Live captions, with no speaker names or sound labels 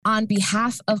On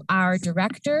behalf of our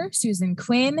director, Susan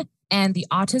Quinn, and the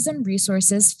Autism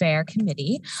Resources Fair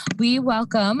Committee, we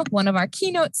welcome one of our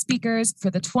keynote speakers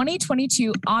for the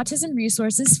 2022 Autism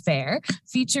Resources Fair,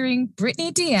 featuring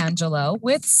Brittany D'Angelo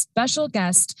with special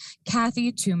guest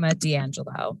Kathy Tuma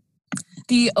D'Angelo.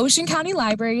 The Ocean County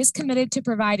Library is committed to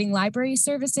providing library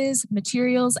services,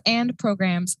 materials, and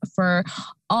programs for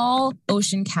all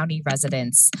Ocean County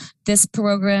residents. This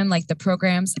program, like the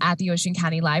programs at the Ocean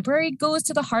County Library, goes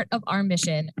to the heart of our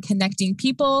mission, connecting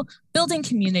people, building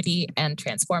community, and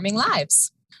transforming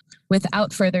lives.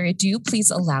 Without further ado, please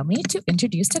allow me to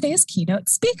introduce today's keynote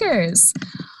speakers.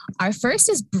 Our first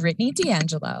is Brittany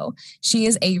D'Angelo. She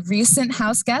is a recent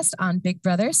house guest on Big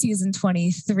Brother season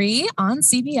 23 on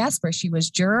CBS, where she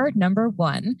was juror number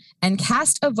 1 and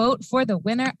cast a vote for the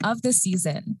winner of the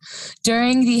season.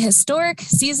 During the historic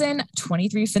season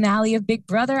 23 finale of Big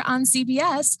Brother on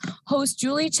CBS, host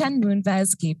Julie Chen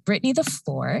Moonves gave Brittany the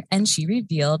floor, and she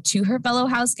revealed to her fellow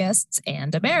house guests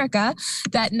and America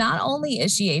that not only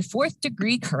is she a 4th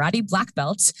degree karate black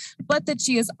belt, but that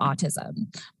she has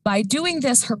autism. By doing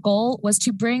this, her goal was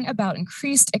to bring about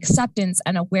increased acceptance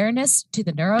and awareness to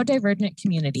the neurodivergent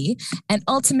community, and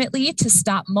ultimately to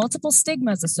stop multiple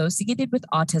stigmas associated with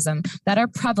autism that are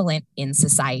prevalent in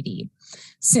society.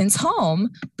 Since home,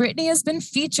 Brittany has been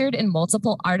featured in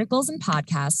multiple articles and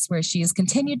podcasts where she has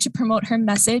continued to promote her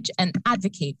message and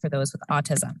advocate for those with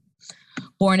autism.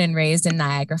 Born and raised in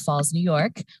Niagara Falls, New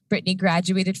York, Brittany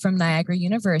graduated from Niagara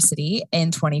University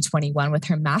in 2021 with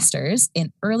her master's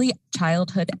in early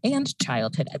childhood and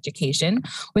childhood education,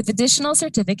 with additional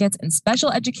certificates in special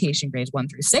education grades 1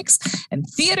 through 6 and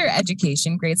theater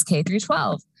education grades K through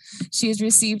 12. She has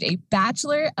received a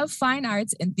Bachelor of Fine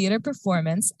Arts in Theater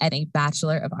Performance and a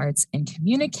Bachelor of Arts in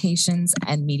Communications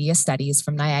and Media Studies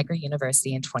from Niagara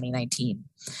University in 2019.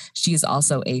 She is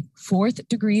also a 4th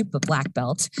degree black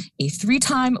belt, a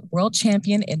 3-time world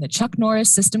champion in the Chuck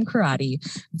Norris System Karate,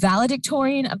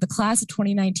 valedictorian of the class of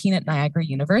 2019 at Niagara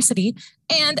University,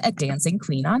 and a dancing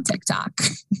queen on TikTok.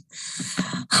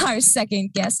 Our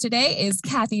second guest today is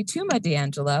Kathy Tuma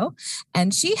D'Angelo,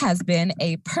 and she has been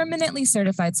a permanently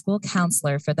certified school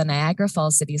counselor for the Niagara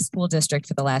Falls City School District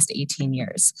for the last 18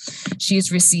 years.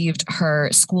 She's received her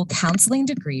school counseling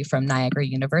degree from Niagara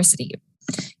University.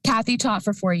 Kathy taught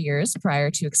for 4 years prior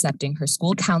to accepting her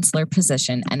school counselor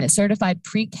position and is certified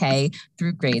pre-K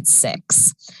through grade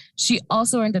 6. She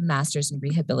also earned a master's in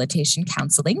rehabilitation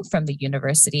counseling from the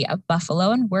University of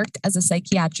Buffalo and worked as a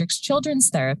psychiatric children's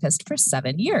therapist for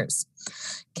 7 years.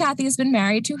 Kathy has been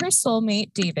married to her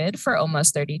soulmate, David, for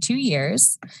almost 32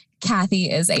 years. Kathy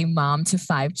is a mom to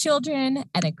 5 children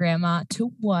and a grandma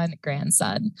to 1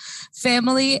 grandson.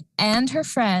 Family and her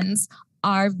friends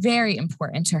are very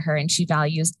important to her, and she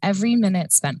values every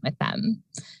minute spent with them.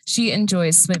 She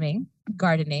enjoys swimming,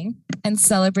 gardening, and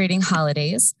celebrating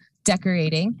holidays,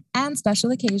 decorating, and special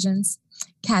occasions.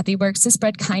 Kathy works to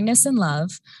spread kindness and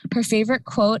love. Her favorite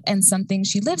quote and something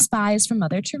she lives by is from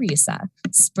Mother Teresa: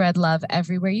 "Spread love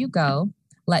everywhere you go.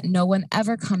 Let no one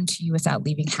ever come to you without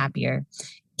leaving happier."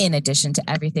 In addition to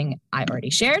everything I already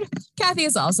shared, Kathy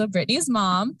is also Brittany's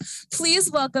mom.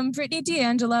 Please welcome Brittany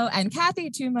D'Angelo and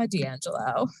Kathy Tuma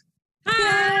D'Angelo.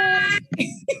 Hi.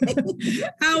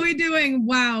 How are we doing?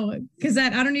 Wow. Because I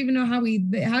don't even know how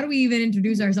do we even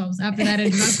introduce ourselves after that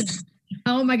introduction?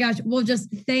 Oh my gosh. Well, just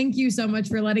thank you so much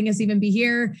for letting us even be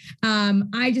here.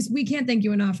 We can't thank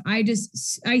you enough. I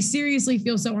seriously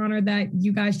feel so honored that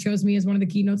you guys chose me as one of the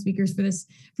keynote speakers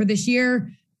for this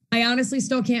year. I honestly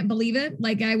still can't believe it.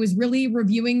 Like, I was really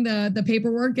reviewing the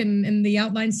paperwork and the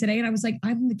outlines today, and I was like,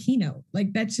 I'm the keynote.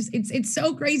 Like, that's just, it's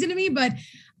so crazy to me, but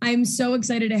I'm so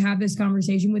excited to have this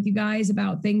conversation with you guys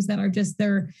about things that are just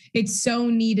there. It's so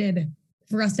needed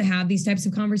for us to have these types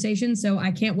of conversations. So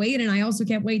I can't wait. And I also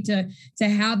can't wait to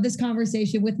have this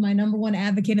conversation with my number 1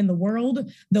 advocate in the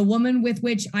world, the woman with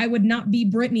which I would not be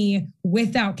Brittany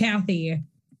without Kathy.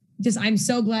 I'm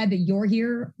so glad that you're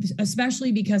here,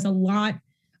 especially because a lot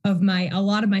of my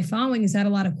following has had a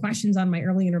lot of questions on my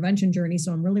early intervention journey.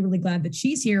 So I'm really, really glad that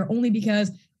she's here, only because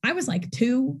I was like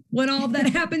 2 when all of that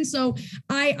happened. So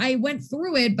I went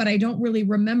through it, but I don't really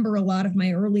remember a lot of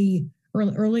my early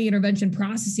intervention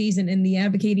processes and in the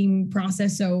advocating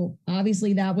process. So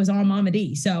obviously that was all Mama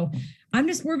D. So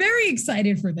we're very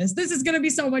excited for this. This is going to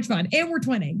be so much fun. And we're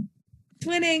twinning.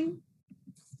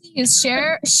 Please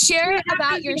share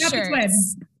about your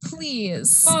shirts.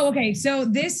 Please. Oh, okay. So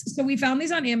we found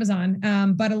these on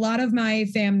Amazon, but a lot of my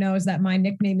fam knows that my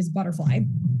nickname is Butterfly.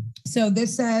 So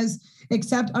this says,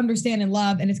 accept, understand, and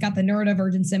love, and it's got the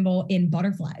neurodivergent symbol in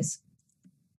butterflies.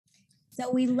 So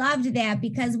we loved that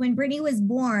because when Brittany was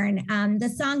born, the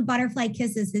song Butterfly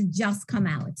Kisses has just come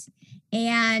out.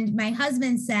 And my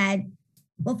husband said,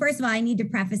 well, first of all, I need to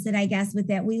preface it, I guess, with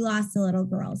that we lost a little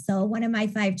girl. So one of my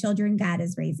 5 children God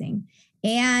is raising.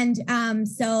 And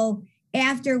so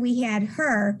after we had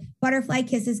her, Butterfly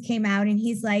Kisses came out and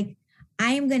he's like,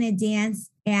 I am going to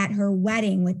dance at her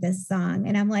wedding with this song.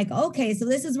 And I'm like, okay, so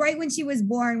this is right when she was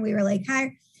born. We were like,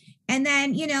 hi. And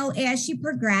then, as she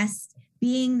progressed,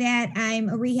 being that I'm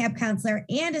a rehab counselor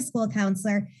and a school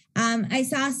counselor, I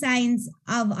saw signs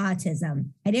of autism.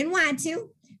 I didn't want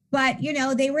to, but,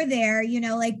 they were there,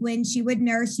 like when she would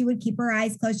nurse, she would keep her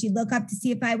eyes closed. She'd look up to see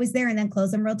if I was there and then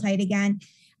close them real tight again.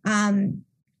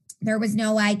 There was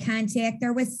no eye contact.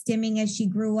 There was stimming as she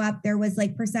grew up. There was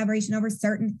like perseveration over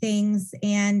certain things.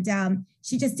 And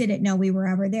she just didn't know we were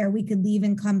ever there. We could leave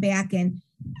and come back and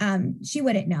she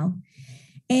wouldn't know.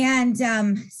 And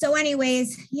so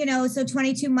anyways, so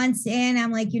 22 months in,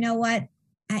 I'm like, you know what?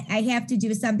 I have to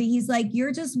do something. He's like,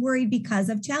 you're just worried because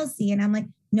of Chelsea. And I'm like,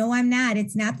 no, I'm not.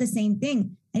 It's not the same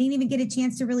thing. I didn't even get a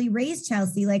chance to really raise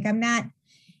Chelsea. Like I'm not.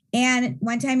 And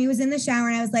one time he was in the shower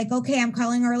and I was like, okay, I'm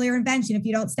calling early intervention if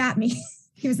you don't stop me.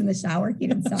 He was in the shower. He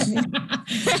didn't stop me.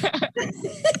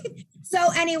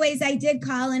 So anyways, I did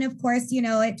call. And of course,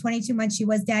 at 22 months, she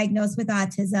was diagnosed with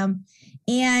autism.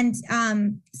 And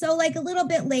so like a little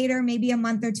bit later, maybe a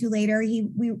month or two later,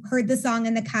 we heard the song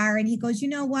in the car and he goes, you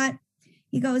know what?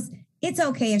 He goes, it's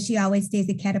okay if she always stays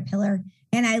a caterpillar.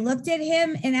 And I looked at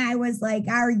him and I was like,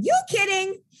 are you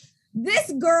kidding?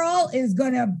 This girl is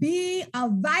going to be a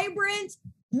vibrant,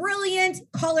 brilliant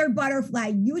colored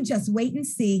butterfly. You just wait and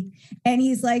see. And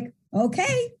he's like,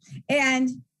 okay. And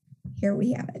here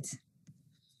we have it.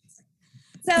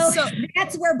 So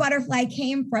that's where Butterfly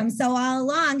came from. So all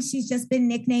along, she's just been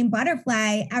nicknamed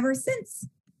Butterfly ever since,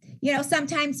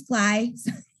 sometimes Fly,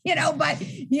 but,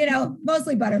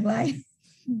 mostly Butterfly.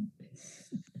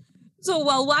 So,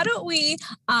 well, why don't we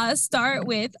start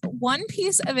with one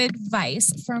piece of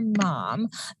advice from Mom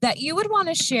that you would want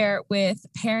to share with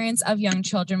parents of young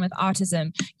children with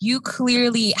autism. You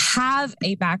clearly have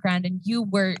a background and you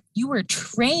were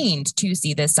trained to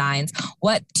see the signs.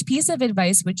 What piece of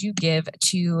advice would you give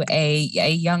to a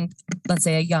young, let's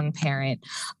say a young parent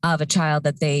of a child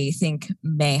that they think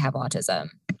may have autism?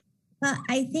 Well,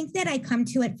 I think that I come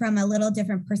to it from a little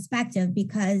different perspective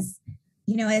because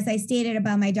as I stated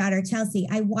about my daughter, Chelsea,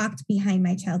 I walked behind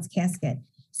my child's casket.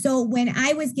 So when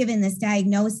I was given this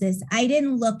diagnosis, I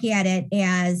didn't look at it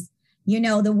as,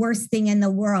 the worst thing in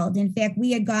the world. In fact,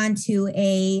 we had gone to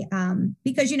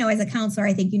because, as a counselor,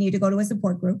 I think you need to go to a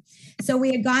support group. So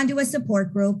we had gone to a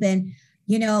support group and,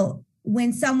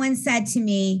 when someone said to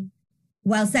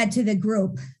the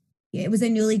group, it was a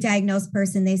newly diagnosed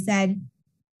person, they said,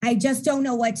 I just don't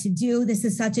know what to do. This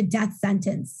is such a death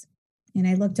sentence. And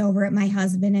I looked over at my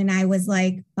husband and I was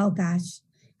like, oh gosh,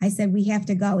 I said, we have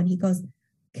to go. And he goes,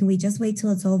 can we just wait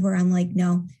till it's over? I'm like,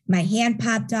 no. My hand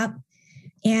popped up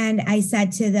and I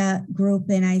said to the group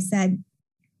and I said,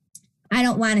 I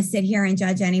don't want to sit here and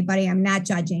judge anybody. I'm not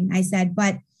judging. I said,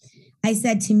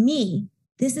 to me,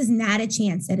 this is not a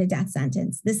chance at a death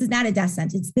sentence. This is not a death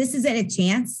sentence. This is a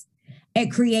chance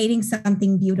at creating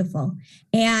something beautiful.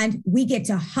 And we get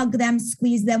to hug them,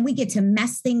 squeeze them. We get to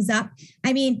mess things up.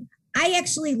 I mean, I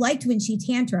actually liked when she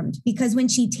tantrumed because when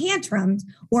she tantrumed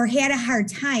or had a hard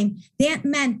time, that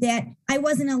meant that I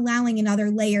wasn't allowing another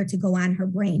layer to go on her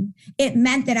brain. It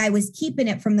meant that I was keeping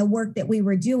it from the work that we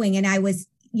were doing and I was,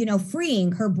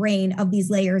 freeing her brain of these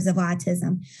layers of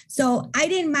autism. So I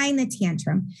didn't mind the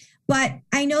tantrum, but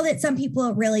I know that some people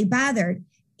are really bothered.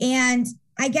 And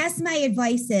I guess my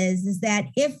advice is that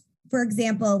if, for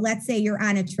example, let's say you're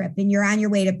on a trip and you're on your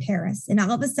way to Paris and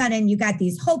all of a sudden you got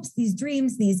these hopes, these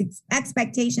dreams, these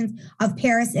expectations of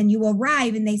Paris and you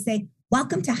arrive and they say,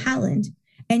 welcome to Holland.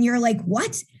 And you're like,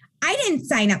 what? I didn't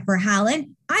sign up for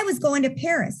Holland. I was going to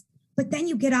Paris. But then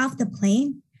you get off the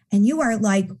plane and you are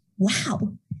like,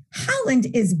 wow, Holland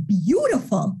is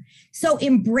beautiful. So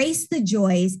embrace the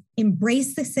joys,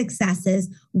 embrace the successes,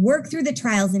 work through the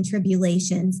trials and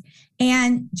tribulations,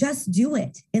 and just do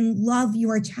it and love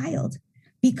your child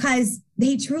because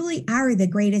they truly are the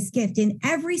greatest gift in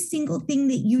every single thing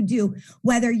that you do,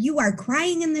 whether you are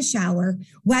crying in the shower,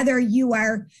 whether you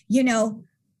are,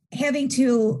 having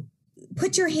to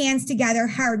put your hands together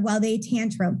hard while they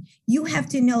tantrum. You have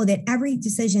to know that every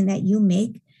decision that you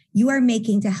make, you are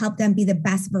making to help them be the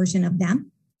best version of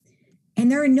them.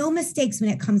 And there are no mistakes when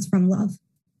it comes from love.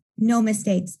 No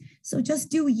mistakes. So just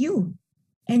do you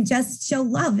and just show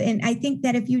love. And I think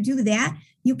that if you do that,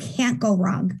 you can't go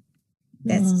wrong.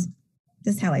 That's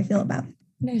just how I feel about it.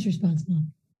 Nice response,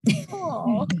 Mom.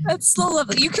 Oh, that's so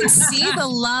lovely. You can see the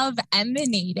love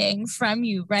emanating from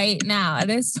you right now. It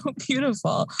is so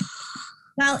beautiful.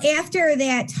 Well, after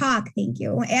that talk, thank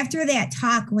you. After that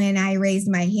talk, when I raised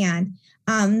my hand,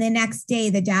 the next day,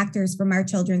 the doctors from our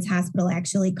children's hospital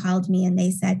actually called me and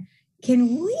they said,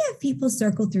 can we have people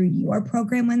circle through your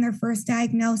program when they're first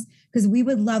diagnosed? Because we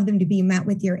would love them to be met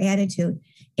with your attitude.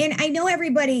 And I know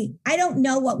everybody, I don't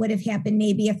know what would have happened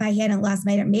maybe if I hadn't lost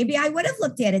my daughter. Maybe I would have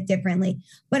looked at it differently.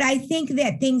 But I think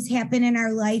that things happen in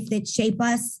our life that shape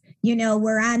us. You know,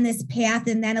 we're on this path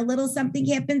and then a little something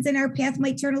happens and our path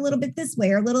might turn a little bit this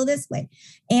way or a little this way.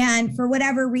 And for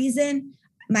whatever reason,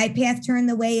 my path turned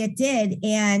the way it did.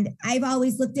 And I've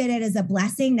always looked at it as a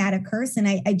blessing, not a curse. And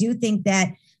I do think that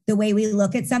the way we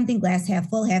look at something, glass half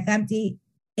full, half empty,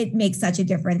 it makes such a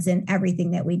difference in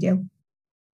everything that we do.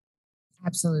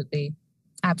 Absolutely.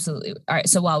 Absolutely. All right.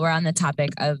 So while we're on the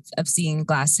topic of seeing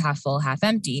glass half full, half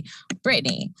empty,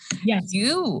 Brittany, yes,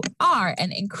 you are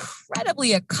an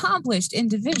incredibly accomplished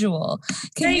individual.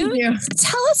 Can you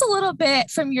tell us a little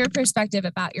bit from your perspective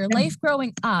about your life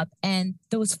growing up and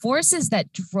those forces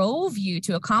that drove you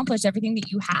to accomplish everything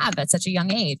that you have at such a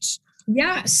young age?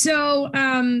 Yeah. So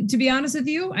to be honest with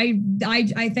you,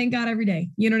 I thank God every day.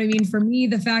 You know what I mean? For me,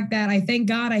 the fact that I thank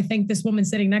God, I thank this woman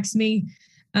sitting next to me.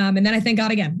 And then I thank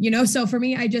God again, you know? So for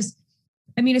me,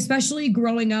 especially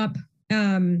growing up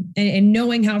and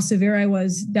knowing how severe I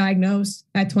was diagnosed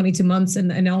at 22 months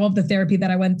and all of the therapy that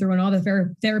I went through and all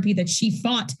the therapy that she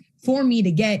fought for me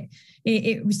to get,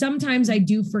 sometimes I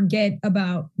do forget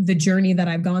about the journey that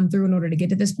I've gone through in order to get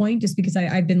to this point, just because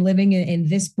I've been living in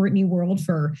this Brittany world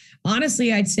for,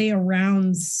 honestly, I'd say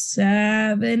around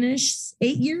 7-ish,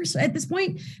 8 years at this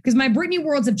point, because my Brittany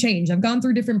worlds have changed. I've gone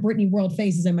through different Brittany world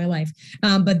phases in my life.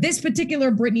 But this particular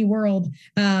Brittany world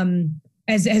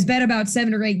has been about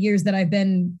 7 or 8 years that I've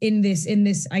been in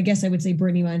this, I guess I would say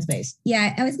Brittany mind space.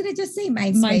 Yeah, I was going to just say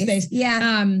mind space.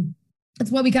 Yeah. That's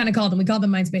what we kind of called them. We called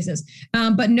them mind spaces.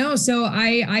 But no, so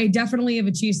I definitely have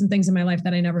achieved some things in my life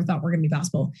that I never thought were going to be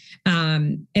possible.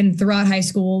 And throughout high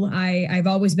school, I've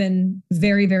always been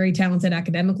very, very talented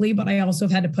academically, but I also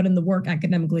have had to put in the work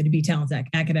academically to be talented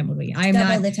academically. I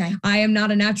am not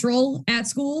a natural at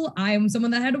school. I am someone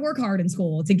that had to work hard in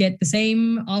school to get the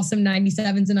same awesome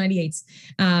 97s and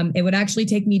 98s. It would actually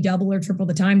take me double or triple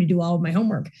the time to do all of my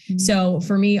homework. Mm-hmm. So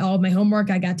for me, all of my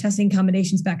homework, I got testing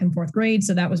combinations back in 4th grade.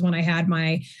 So that was when I had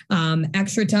my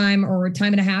extra time or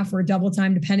time and a half or double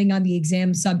time, depending on the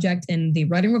exam subject and the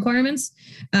writing requirements.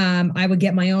 I would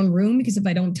get my own room because if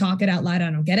I don't talk it out loud,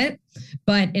 I don't get it.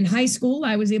 But in high school,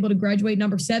 I was able to graduate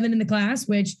number 7 in the class,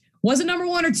 which wasn't number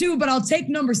 1 or 2, but I'll take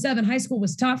number 7. High school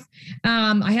was tough.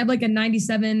 I had like a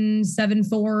 97, 7.4,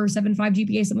 7.5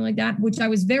 GPA, something like that, which I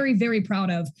was very, very proud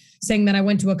of, saying that I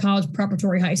went to a college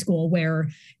preparatory high school where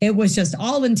it was just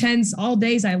all intense, all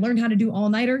days. I learned how to do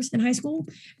all-nighters in high school.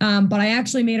 But I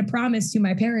actually made a promise to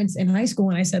my parents in high school.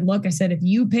 And I said, look, if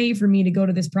you pay for me to go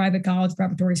to this private college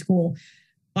preparatory school,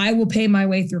 I will pay my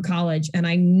way through college. And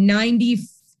I 93%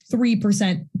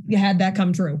 had that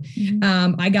come true.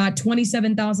 Mm-hmm. I got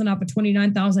 $27,000 off of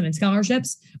 $29,000 in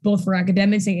scholarships, both for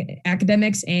academics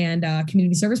and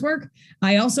community service work.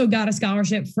 I also got a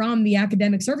scholarship from the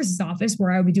academic services office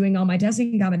where I would be doing all my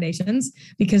testing accommodations,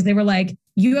 because they were like,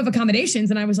 you have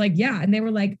accommodations. And I was like, yeah. And they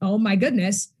were like, oh my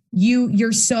goodness,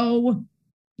 you're so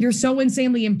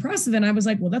insanely impressive. And I was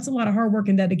like, well, that's a lot of hard work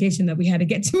and dedication that we had to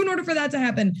get to in order for that to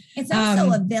happen. It's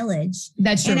also a village.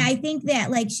 That's true. And I think that,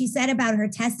 like she said about her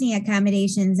testing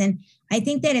accommodations, and I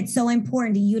think that it's so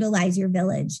important to utilize your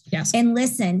village. Yes. And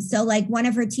listen. So like one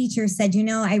of her teachers said,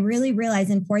 I really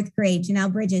realized in 4th grade,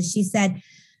 Janelle Bridges, she said,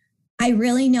 I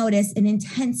really notice an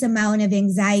intense amount of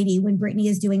anxiety when Brittany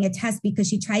is doing a test because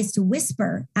she tries to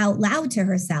whisper out loud to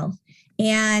herself.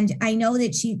 And I know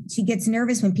that she gets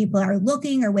nervous when people are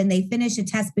looking or when they finish a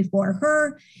test before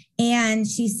her. And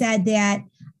she said that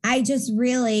I just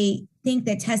really think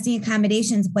that testing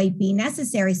accommodations might be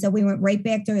necessary. So we went right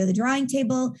back to the drawing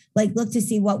table, like look to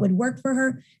see what would work for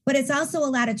her. But it's also a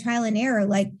lot of trial and error.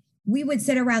 Like we would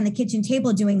sit around the kitchen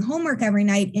table doing homework every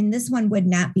night, and this one would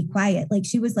not be quiet. Like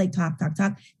she was like, talk.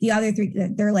 The other 3,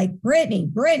 they're like,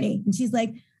 Brittany. And she's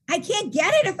like, I can't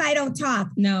get it if I don't talk.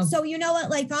 No. So you know what,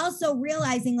 like also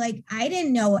realizing like I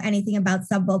didn't know anything about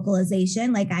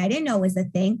subvocalization. Like I didn't know it was a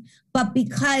thing, but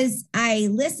because I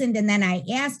listened and then I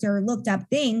asked her, looked up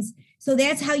things. So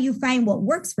that's how you find what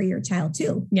works for your child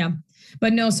too. Yeah.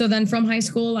 But no, so then from high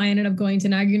school, I ended up going to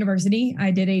Niagara University.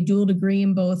 I did a dual degree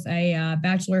in both a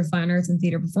Bachelor of Fine Arts in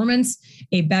Theater Performance,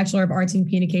 a Bachelor of Arts in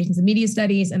Communications and Media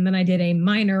Studies, and then I did a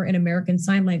minor in American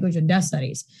Sign Language and Deaf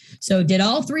Studies. So did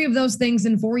all 3 of those things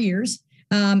in 4 years.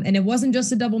 And it wasn't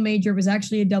just a double major. It was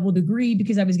actually a double degree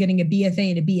because I was getting a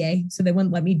BFA and a BA. So they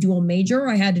wouldn't let me dual major.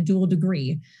 I had to dual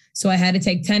degree. So I had to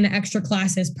take 10 extra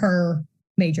classes per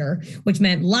major, which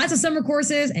meant lots of summer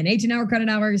courses and 18-hour credit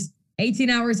hours, 18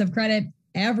 hours of credit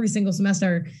every single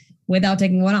semester without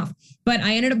taking one off. But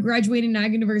I ended up graduating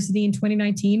Niagara University in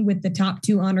 2019 with the top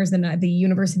 2 honors that the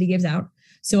university gives out.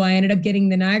 So I ended up getting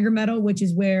the Niagara Medal, which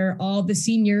is where all the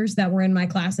seniors that were in my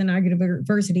class in Niagara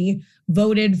University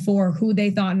voted for who they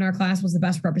thought in our class was the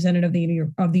best representative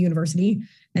of the university.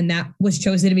 And that was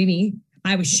chosen to be me.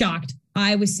 I was shocked.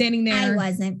 I was standing there. I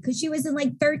wasn't, because she was in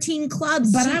like 13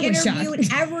 clubs. But she I was interviewed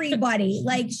shocked. everybody.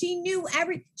 Like she knew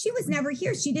she was never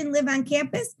here. She didn't live on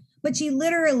campus, but she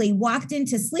literally walked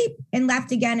into sleep and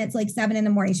left again. It's like 7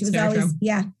 a.m. She was always,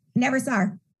 never saw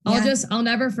her. I'll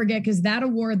never forget, because that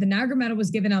award, the Niagara Medal,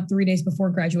 was given out 3 days before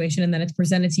graduation, and then it's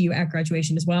presented to you at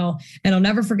graduation as well. And I'll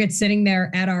never forget sitting there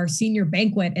at our senior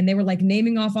banquet, and they were like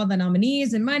naming off all the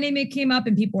nominees, and my name came up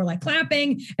and people were like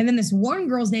clapping. And then this one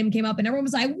girl's name came up and everyone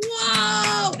was like,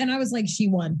 whoa. And I was like, she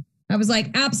won. I was like,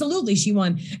 absolutely, she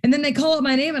won. And then they call out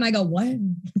my name and I go, what?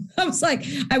 I was like,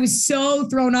 I was so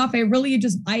thrown off. I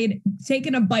had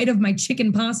taken a bite of my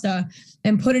chicken pasta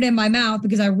and put it in my mouth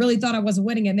because I really thought I wasn't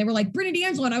winning it. And they were like, Brittany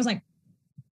D'Angelo. And I was like,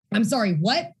 I'm sorry,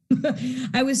 what?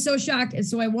 I was so shocked. And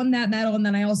so I won that medal. And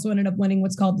then I also ended up winning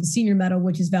what's called the senior medal,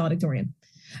 which is valedictorian.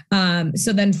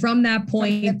 So then from that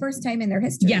point, the first time in their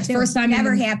history. Yes, first time.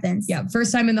 Never happens. Yeah.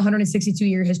 First time in the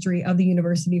 162-year history of the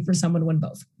university for someone to win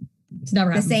both. It's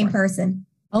never happened. The same before. person.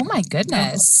 Oh my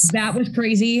goodness. That was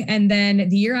crazy. And then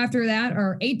the year after that,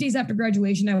 or 8 days after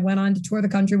graduation, I went on to tour the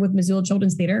country with Missoula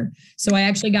Children's Theater. So I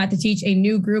actually got to teach a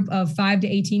new group of 5 to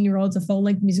 18-year-olds a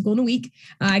full-length musical in a week.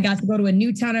 I got to go to a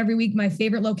new town every week. My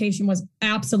favorite location was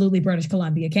absolutely British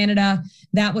Columbia, Canada.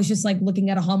 That was just like looking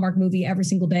at a Hallmark movie every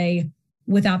single day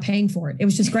without paying for it. It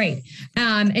was just great.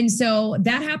 And so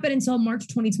that happened until March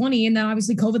 2020. And then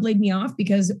obviously COVID laid me off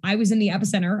because I was in the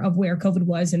epicenter of where COVID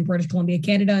was in British Columbia,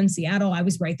 Canada, and Seattle. I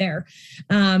was right there.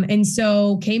 And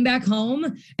so came back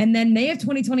home, and then May of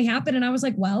 2020 happened. And I was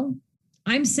like, well,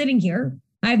 I'm sitting here.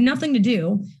 I have nothing to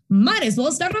do. Might as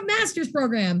well start a master's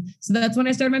program. So that's when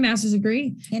I started my master's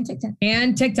degree.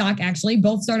 And TikTok, actually.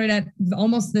 Both started at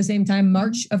almost the same time.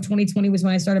 March of 2020 was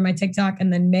when I started my TikTok.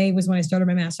 And then May was when I started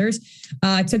my master's.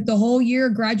 Took the whole year,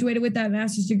 graduated with that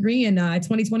master's degree in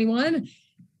 2021.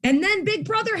 And then Big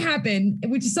Brother happened,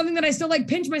 which is something that I still like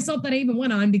pinch myself that I even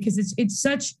went on, because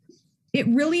it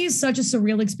really is such a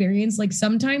surreal experience. Like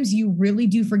sometimes you really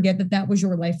do forget that was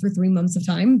your life for 3 months of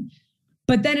time.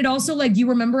 But then it also, like, you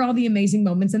remember all the amazing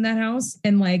moments in that house,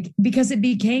 and like, because it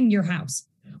became your house.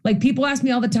 Like people ask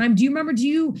me all the time, did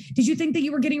you think that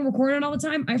you were getting recorded all the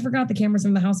time? I forgot the cameras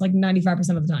in the house like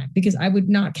 95% of the time because I would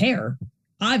not care.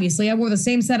 Obviously, I wore the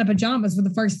same set of pajamas for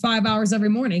the first 5 hours every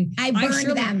morning. I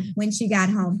burned them when she got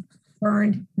home.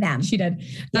 Burned them. She did.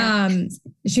 Yeah.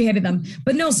 She hated them.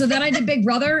 But no, so then I did Big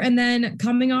Brother, and then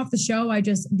coming off the show,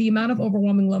 the amount of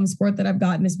overwhelming love and support that I've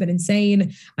gotten has been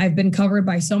insane. I've been covered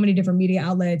by so many different media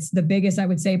outlets. The biggest, I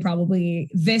would say, probably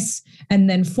this, and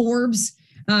then Forbes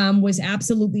was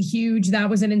absolutely huge. That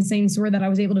was an insane story that I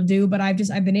was able to do, but I've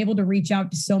been able to reach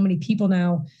out to so many people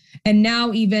now. And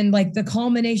now even like the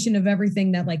culmination of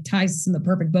everything that like ties us in the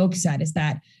perfect bow set is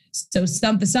that the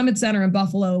Summit Center in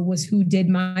Buffalo was who did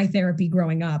my therapy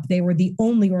growing up. They were the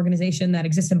only organization that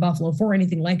exists in Buffalo for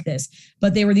anything like this,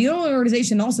 but they were the only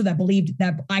organization also that believed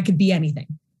that I could be anything,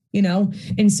 you know?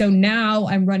 And so now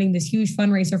I'm running this huge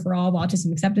fundraiser for All of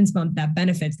Autism Acceptance Month that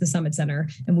benefits the Summit Center.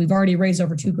 And we've already raised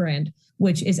over $2,000,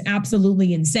 which is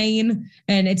absolutely insane.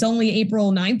 And it's only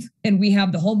April 9th and we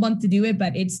have the whole month to do it.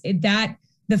 But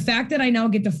the fact that I now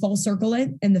get to full circle it,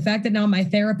 and the fact that now my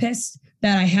therapist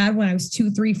that I had when I was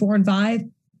 2, 3, 4, and 5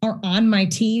 are on my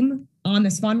team on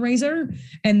this fundraiser,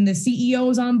 and the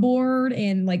CEO's on board,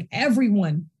 and like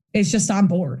everyone is just on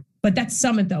board. But that's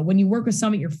Summit though. When you work with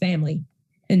Summit, you're family.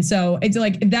 And so it's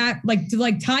like that, like to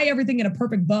like tie everything in a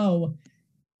perfect bow.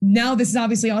 Now this is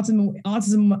obviously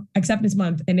Autism Acceptance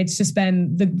Month, and it's just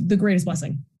been the greatest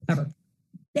blessing ever.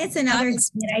 That's another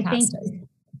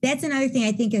thing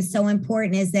I think is so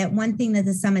important, is that one thing that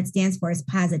the Summit stands for is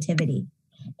positivity.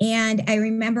 And I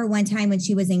remember one time when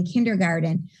she was in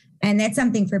kindergarten, and that's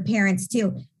something for parents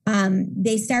too.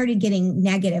 They started getting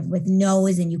negative with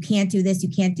no's, and you can't do this, you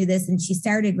can't do this. And she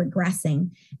started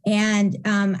regressing. And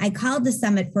I called the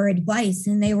Summit for advice,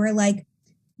 and they were like,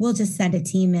 we'll just send a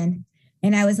team in.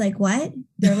 And I was like, what?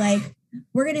 They're like,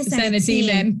 we're going to send a team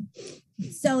in.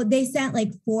 So they sent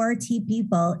like 4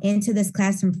 people into this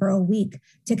classroom for a week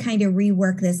to kind of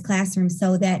rework this classroom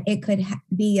so that it could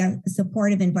be a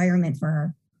supportive environment for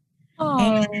her.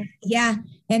 Oh, Yeah.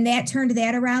 And that turned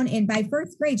that around. And by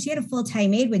first grade, she had a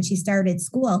full-time aide when she started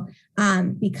school,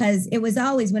 because it was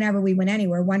always whenever we went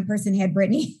anywhere, one person had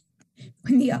Brittany,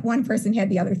 when the one person had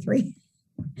the other three.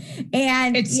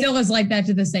 And it still is like that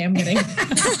to this day. I'm kidding.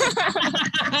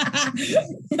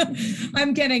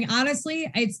 I'm kidding. Honestly,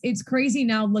 it's crazy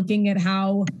now looking at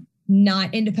how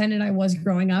not independent I was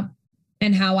growing up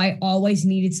and how I always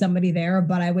needed somebody there.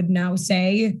 But I would now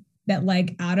say that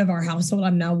like out of our household,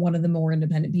 I'm now one of the more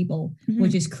independent people,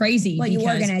 which is crazy. Well, you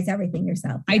organize everything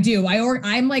yourself. I do.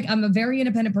 I'm a very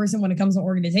independent person when it comes to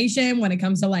organization, when it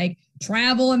comes to like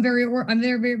travel. I'm very,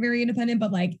 very independent,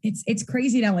 but like, it's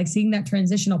crazy now, like seeing that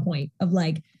transitional point of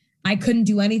like, I couldn't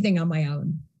do anything on my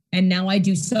own. And now I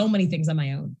do so many things on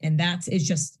my own. And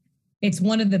it's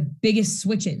one of the biggest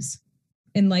switches.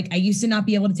 And like, I used to not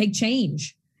be able to take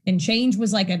change, and change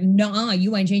was like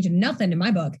you ain't changing nothing in my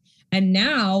book. And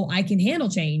now I can handle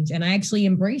change, and I actually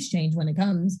embrace change when it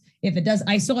comes. If it does,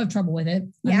 I still have trouble with it.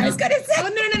 I was going to say. Oh,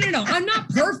 no. I'm not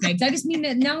perfect. I just mean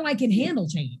that now I can handle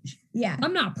change. Yeah.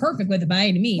 I'm not perfect with it by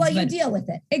any means. Well, you deal with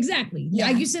it. Exactly. Yeah.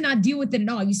 I used to not deal with it at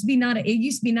all. It used to be not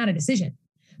a decision.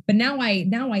 But now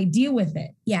I deal with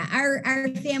it. Yeah. Our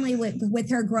family with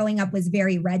her growing up was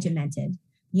very regimented.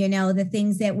 You know, the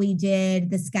things that we did,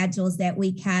 the schedules that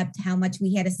we kept, how much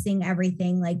we had to sing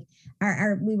everything. Like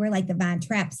we were like the Von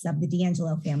Trapps of the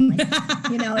D'Angelo family.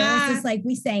 You know, it was just like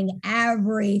we sang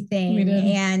everything. We did.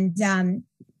 And,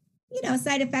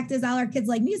 side effect is all our kids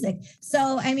like music.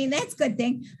 So, I mean, that's a good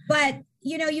thing. But,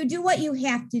 you do what you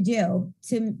have to do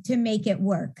to make it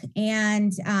work.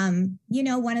 And,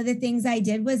 one of the things I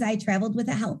did was I traveled with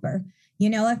a helper.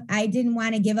 If I didn't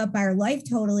want to give up our life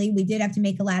totally, we did have to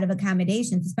make a lot of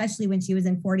accommodations, especially when she was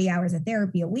in 40 hours of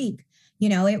therapy a week.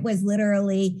 It was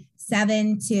literally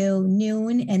 7 to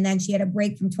noon. And then she had a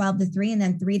break from 12 to 3 and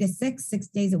then 3 to 6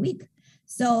 days a week.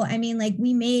 So, I mean, like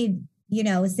we made,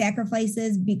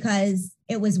 sacrifices because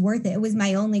it was worth it. It was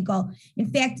my only goal. In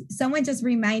fact, someone just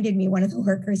reminded me, one of the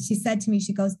workers, she said to me,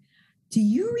 she goes, "Do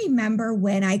you remember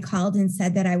when I called and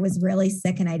said that I was really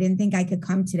sick and I didn't think I could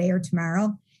come today or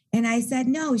tomorrow?" And I said,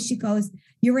 "No." She goes,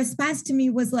 "Your response to me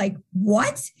was like,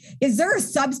 what? Is there a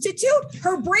substitute?"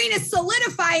 Her brain is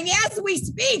solidifying as we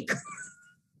speak.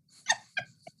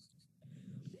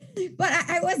 But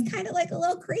I was kind of like a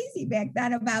little crazy back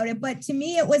then about it. But to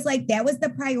me, it was like, that was the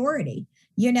priority,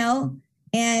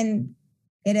 and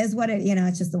it is what it,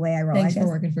 it's just the way I roll. Thanks for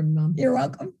working for me, Mom. You're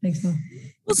welcome. Thanks, Mom.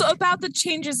 Well, so about the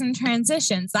changes and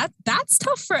transitions, that's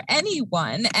tough for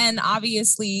anyone. And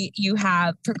obviously you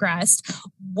have progressed.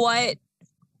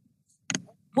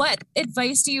 What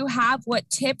advice do you have? What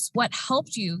tips? What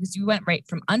helped you? Because you went right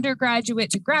from undergraduate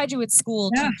to graduate school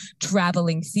to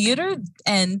traveling theater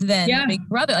and then Big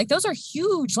Brother. Like those are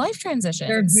huge life transitions.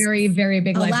 They're very, very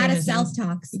big life transitions. A lot of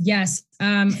self-talks. Yes.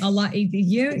 A lot.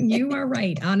 You are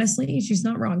right. Honestly, she's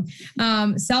not wrong.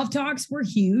 Self-talks were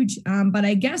huge. But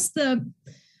I guess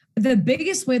the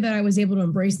biggest way that I was able to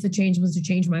embrace the change was to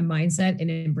change my mindset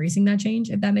and embracing that change,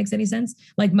 if that makes any sense.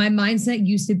 Like my mindset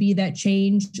used to be that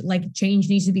change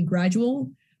needs to be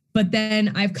gradual. But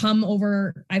then I've come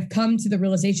to the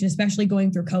realization, especially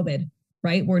going through COVID,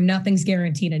 right? Where nothing's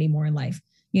guaranteed anymore in life,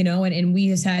 and we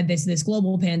just had this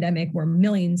global pandemic where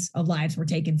millions of lives were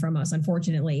taken from us,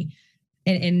 unfortunately.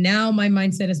 And now my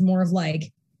mindset is more of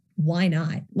like, why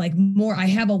not? Like I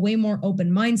have a way more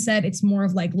open mindset. It's more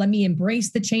of like, let me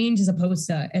embrace the change as opposed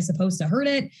to hurt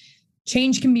it.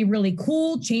 Change can be really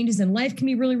cool. Changes in life can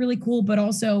be really, really cool. But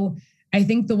also I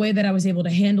think the way that I was able to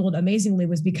handle it amazingly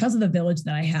was because of the village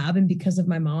that I have and because of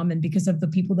my mom and because of the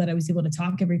people that I was able to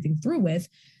talk everything through with.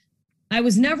 I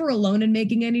was never alone in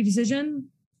making any decision.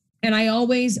 And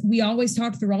we always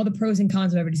talk through all the pros and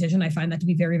cons of every decision. I find that to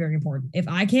be very, very important. If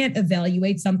I can't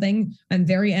evaluate something, I'm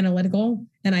very analytical.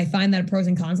 And I find that a pros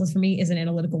and cons list for me is an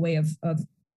analytical way of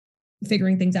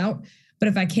figuring things out. But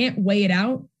if I can't weigh it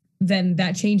out, then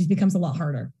that change becomes a lot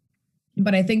harder.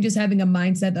 But I think just having a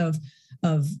mindset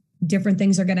of different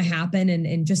things are going to happen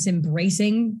and just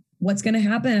embracing what's going to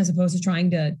happen as opposed to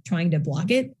trying to block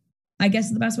it, I guess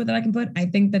is the best way that I can put. I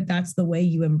think that that's the way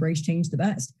you embrace change the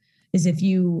best. Is if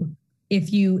you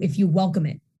welcome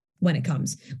it when it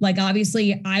comes. Like,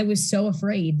 obviously, I was so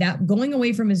afraid that going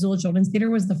away from Missoula Children's Theater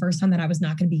was the first time that I was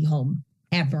not going to be home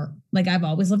ever. Like, I've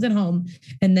always lived at home.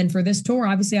 And then for this tour,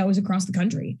 obviously, I was across the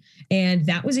country. And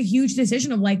that was a huge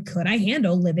decision of like, could I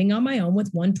handle living on my own with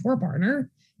one tour partner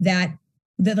that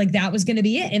was going to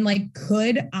be it? And like,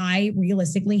 could I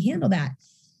realistically handle that?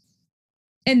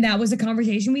 And that was a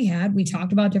conversation we had. We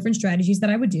talked about different strategies that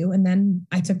I would do. And then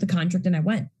I took the contract and I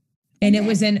went. And it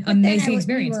was an amazing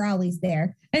experience. We were always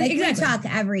there. And like exactly. We talk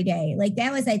every day. Like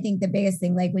that was, I think, the biggest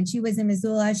thing. Like when she was in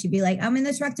Missoula, she'd be like, I'm in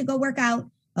the truck to go work out.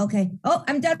 Okay. Oh,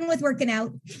 I'm done with working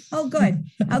out. Oh, good.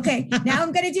 Okay. Now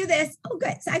I'm going to do this. Oh,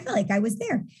 good. So I feel like I was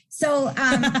there. So,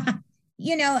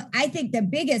 you know, I think the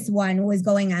biggest one was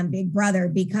going on Big Brother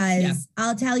because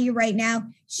I'll tell you right now,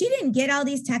 she didn't get all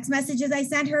these text messages I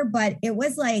sent her, but it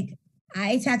was like,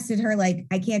 I texted her, like,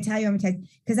 I can't tell you I'm texting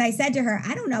because I said to her,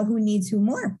 I don't know who needs who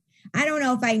more. I don't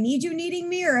know if I need you needing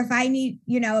me or if I need,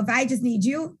 you know, if I just need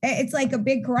you. It's like a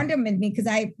big conundrum in me because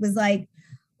I was like,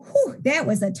 whew, that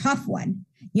was a tough one,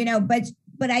 you know, but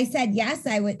I said, yes,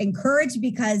 I would encourage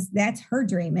because that's her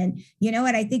dream. And you know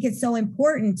what? I think it's so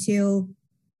important to,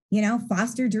 you know,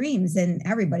 foster dreams, and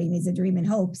everybody needs a dream and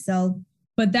hope. So,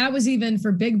 but that was even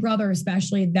for Big Brother,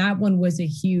 especially that one was a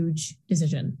huge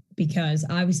decision because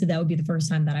obviously that would be the first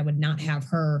time that I would not have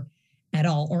her at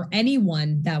all, or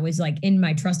anyone that was like in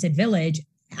my trusted village.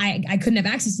 I couldn't have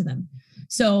access to them.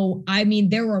 So, I mean,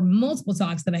 there were multiple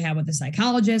talks that I had with the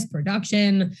psychologist,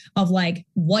 production of like,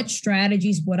 what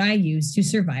strategies would I use to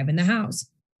survive in the house?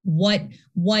 What,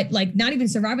 like not even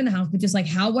survive in the house, but just like,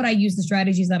 how would I use the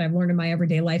strategies that I've learned in my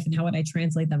everyday life and how would I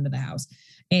translate them to the house?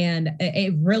 And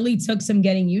it really took some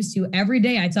getting used to. Every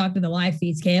day I talked to the live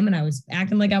feeds cam and I was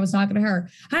acting like I was talking to her.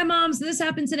 Hi, Mom. So this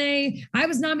happened today. I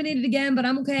was nominated again, but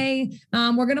I'm okay.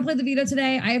 We're going to play the veto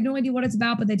today. I have no idea what it's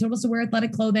about, but they told us to wear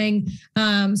athletic clothing.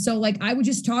 So like I would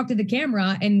just talk to the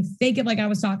camera and fake it like I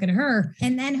was talking to her.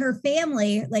 And then her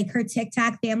family, like her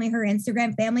TikTok family, her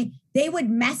Instagram family, they would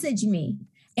message me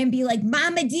and be like,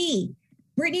 Mama D,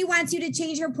 Brittany wants you to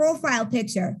change her profile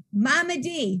picture. Mama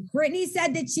D, Brittany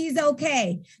said that she's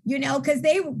okay, you know, because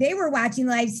they were watching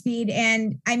live feed.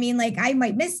 And I mean, like I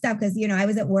might miss stuff because, you know, I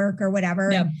was at work or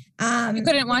whatever. Yeah. You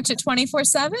couldn't watch it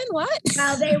 24/7? What?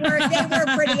 Well, they were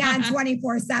pretty on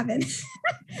 24/7.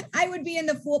 I would be in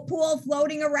the pool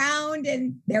floating around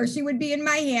and there she would be in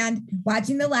my hand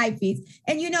watching the live feeds.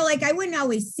 And, you know, like I wouldn't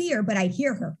always see her, but I'd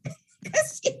hear her.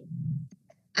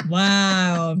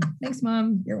 Wow. Thanks,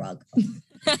 Mom. You're welcome.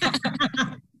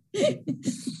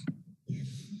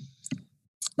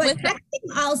 But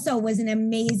texting also was an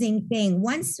amazing thing.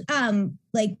 Once,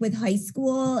 like with high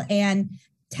school, and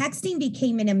texting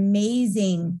became an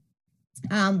amazing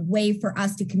way for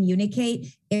us to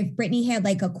communicate. If Brittany had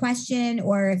like a question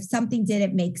or if something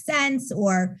didn't make sense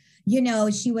or, you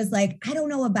know, she was like, I don't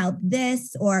know about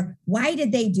this or why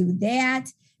did they do that?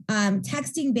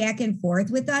 Texting back and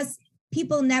forth with us.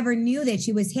 People never knew that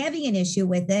she was having an issue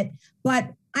with it,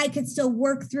 but I could still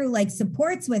work through like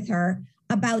supports with her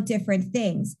about different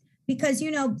things because, you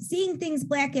know, seeing things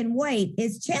black and white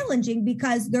is challenging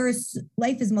because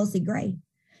life is mostly gray.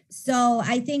 So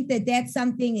I think that that's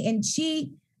something, and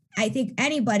I think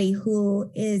anybody who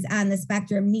is on the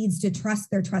spectrum needs to trust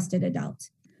their trusted adult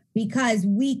because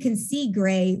we can see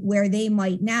gray where they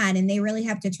might not, and they really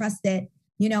have to trust that,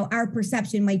 you know, our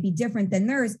perception might be different than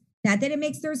theirs. Not that it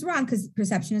makes theirs wrong because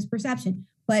perception is perception,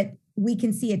 but we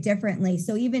can see it differently.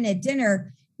 So even at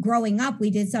dinner growing up, we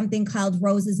did something called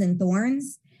Roses and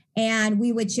Thorns, and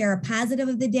we would share a positive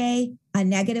of the day, a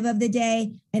negative of the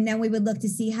day, and then we would look to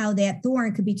see how that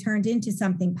thorn could be turned into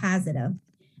something positive.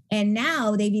 And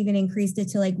now they've even increased it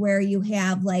to like where you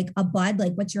have like a bud,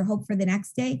 like what's your hope for the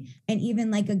next day? And even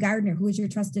like a gardener, who is your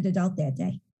trusted adult that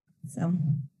day? So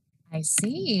I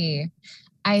see.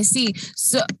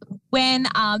 So when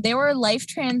there were life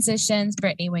transitions,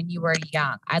 Brittany, when you were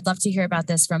young, I'd love to hear about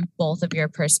this from both of your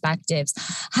perspectives.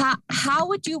 How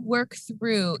would you work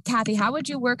through, Kathy, how would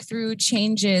you work through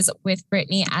changes with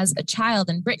Brittany as a child?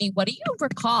 And Brittany, what do you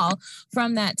recall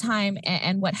from that time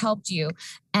and what helped you?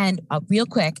 And real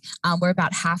quick, we're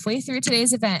about halfway through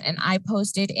today's event and I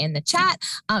posted in the chat.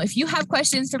 If you have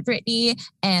questions for Brittany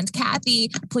and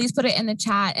Kathy, please put it in the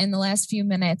chat. In the last few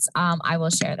minutes, I will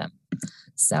share them.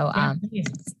 So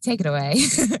take it away.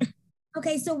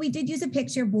 Okay, so we did use a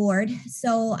picture board.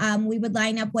 So we would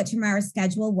line up what tomorrow's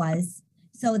schedule was.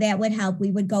 So that would help. We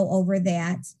would go over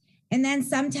that. And then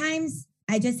sometimes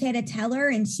I just had to tell her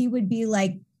and she would be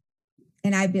like,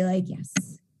 and I'd be like, yes.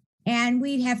 And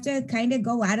we'd have to kind of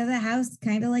go out of the house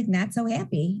kind of like not so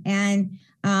happy. And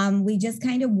we just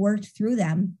kind of worked through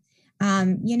them.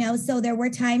 You know, so there were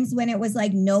times when it was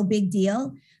like no big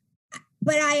deal.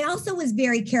 But I also was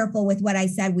very careful with what I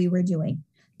said we were doing,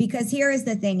 because here is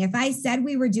the thing. If I said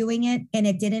we were doing it and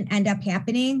it didn't end up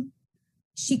happening,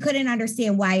 she couldn't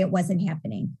understand why it wasn't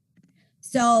happening.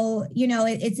 So, you know,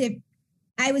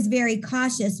 I was very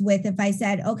cautious with if I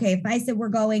said, okay, if I said we're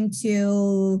going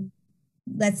to,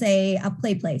 let's say, a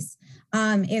play place,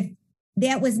 if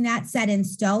that was not set in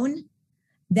stone,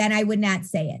 then I would not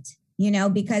say it.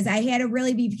 because I had to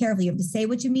really be careful. You have to say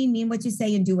what you mean what you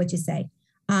say, and do what you say.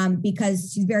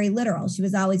 Because she's very literal. She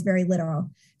was always very literal.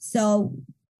 So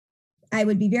I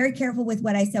would be very careful with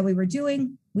what I said we were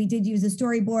doing. We did use a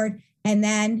storyboard. And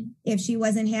then if she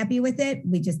wasn't happy with it,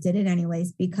 we just did it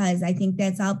anyways, because I think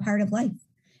that's all part of life.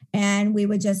 And we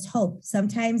would just hope.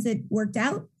 Sometimes it worked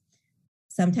out.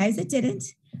 Sometimes it didn't.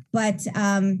 But,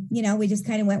 we just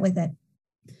kind of went with it.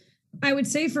 I would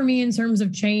say for me, in terms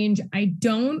of change, I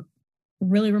don't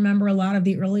really remember a lot of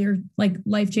the earlier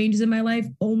life changes in my life,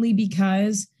 only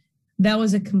because that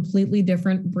was a completely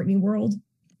different Brittany world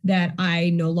that I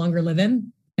no longer live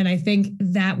in. And I think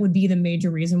that would be the major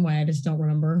reason why I just don't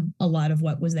remember a lot of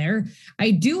what was there.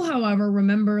 I do, however,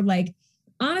 remember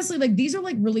honestly, these are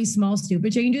really small,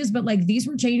 stupid changes, but these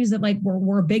were changes that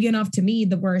were big enough to me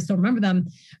that where I still remember them.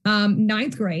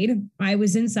 Ninth grade, I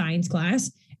was in science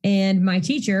class and my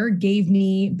teacher gave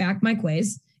me back my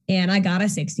quiz and I got a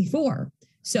 64.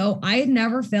 So I had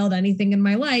never failed anything in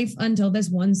my life until this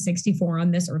 164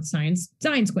 on this earth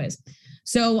science quiz.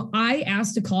 So I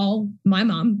asked to call my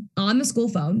mom on the school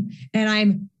phone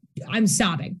and I'm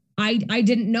sobbing. I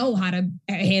didn't know how to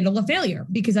handle a failure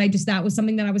because that was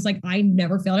something that I was I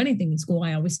never failed anything in school.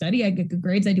 I always study. I get good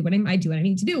grades. I do what I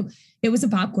need to do. It was a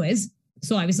pop quiz.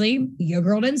 So obviously your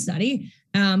girl didn't study,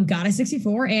 got a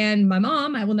 64. And my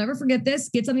mom, I will never forget this,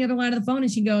 gets on the other line of the phone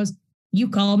and she goes, "You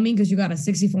called me because you got a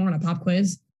 64 on a pop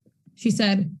quiz." She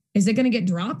said, "Is it going to get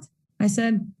dropped?" I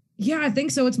said, "Yeah, I think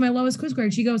so. It's my lowest quiz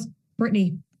grade." She goes,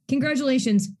 "Brittany,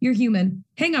 congratulations. You're human.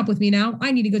 Hang up with me now.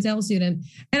 I need to go tell a student."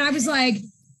 And I was like,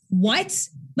 what?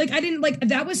 I didn't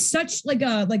that was such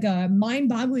a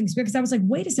mind-boggling experience. I was like,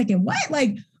 wait a second, what?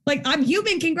 I'm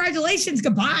human. Congratulations.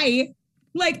 Goodbye.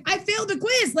 I failed a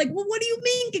quiz. Well, what do you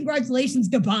mean? Congratulations.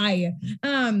 Goodbye.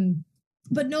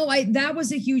 But no, that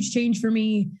was a huge change for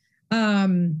me. But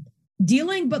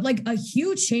a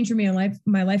huge change for me in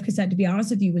my life, because to be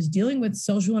honest with you, was dealing with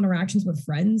social interactions with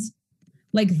friends.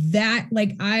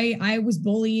 I was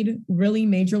bullied really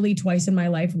majorly twice in my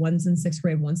life, once in 6th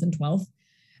grade, once in 12th.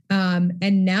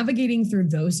 And navigating through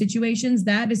those situations,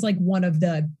 that is one of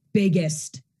the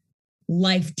biggest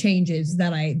life changes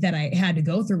that I had to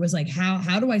go through, was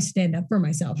how do I stand up for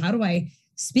myself? How do I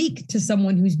speak to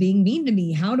someone who's being mean to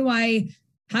me? How do I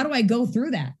go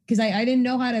through that? Because I didn't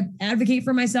know how to advocate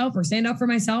for myself or stand up for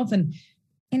myself. And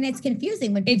it's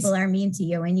confusing when people are mean to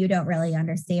you and you don't really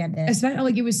understand it.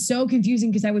 Especially it was so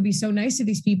confusing because I would be so nice to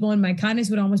these people and my kindness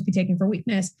would almost be taken for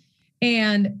weakness.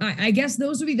 And I guess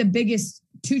those would be the biggest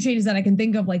two changes that I can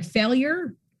think of.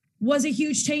 Failure was a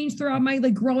huge change throughout my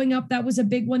growing up. That was a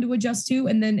big one to adjust to.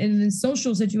 And then in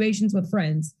social situations with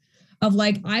friends of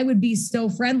I would be so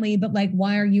friendly, but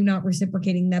why are you not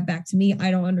reciprocating that back to me? I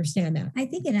don't understand that. I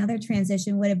think another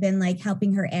transition would have been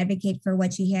helping her advocate for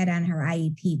what she had on her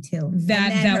IEP too.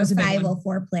 That was a big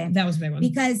 504 plan. That was a big one.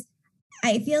 Because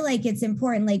I feel it's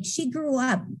important. She grew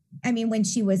up, when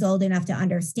she was old enough to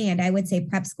understand, I would say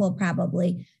prep school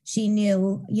probably. She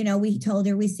knew,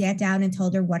 we sat down and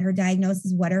told her what her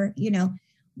diagnosis, what her,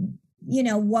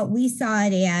 what we saw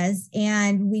it as.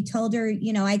 And we told her,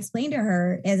 I explained to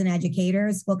her as an educator,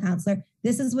 a school counselor,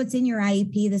 this is what's in your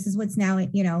IEP. This is what's now,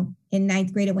 in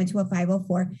 9th grade, it went to a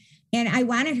 504. And I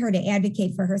wanted her to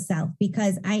advocate for herself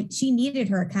because she needed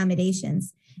her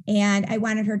accommodations. And I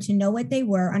wanted her to know what they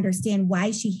were, understand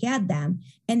why she had them,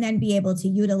 and then be able to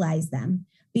utilize them.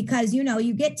 Because,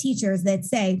 you get teachers that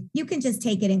say, you can just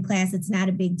take it in class. It's not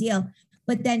a big deal.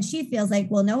 But then she feels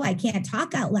well, no, I can't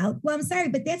talk out loud. Well, I'm sorry,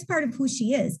 but that's part of who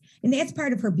she is. And that's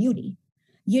part of her beauty,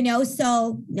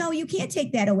 So no, you can't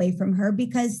take that away from her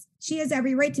because she has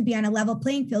every right to be on a level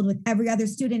playing field with every other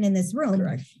student in this room.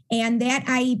 Correct. And that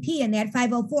IEP and that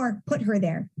 504 put her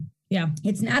there. Yeah.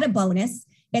 It's not a bonus.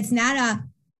 It's not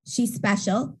she's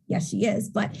special. Yes, she is.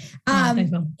 But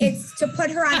it's to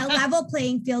put her on a level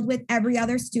playing field with every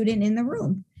other student in the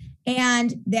room.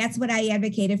 And that's what I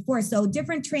advocated for. So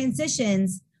different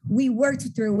transitions we worked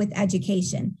through with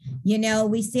education.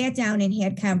 We sat down and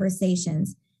had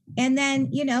conversations. And then,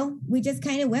 we just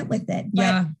kind of went with it. But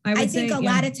yeah, I think a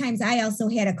lot of times I also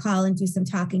had to call and do some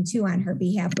talking too on her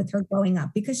behalf with her growing up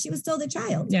because she was still the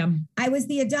child. Yeah. I was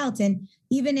the adult. And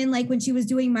even in when she was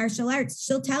doing martial arts,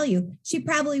 she'll tell you she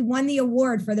probably won the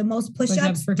award for the most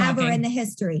push-ups ever in the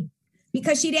history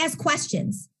because she'd ask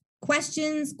questions.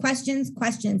 Questions.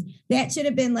 That should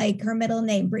have been her middle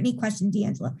name, Brittany Question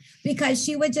D'Angelo, because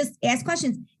she would just ask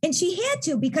questions. And she had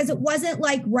to because it wasn't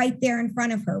right there in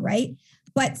front of her, right?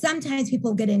 But sometimes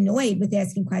people get annoyed with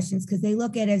asking questions because they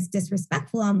look at it as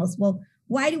disrespectful almost. Well,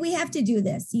 why do we have to do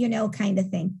this? Kind of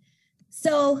thing.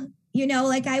 So,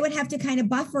 I would have to kind of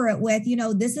buffer it with,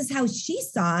 this is how she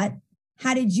saw it.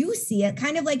 How did you see it?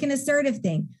 Kind of like an assertive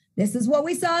thing. This is what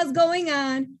we saw is going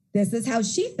on. This is how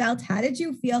she felt. How did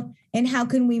you feel? And how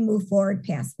can we move forward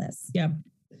past this? Yeah.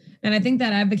 And I think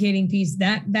that advocating piece,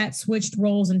 that switched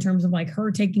roles in terms of like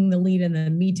her taking the lead and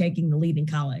then me taking the lead in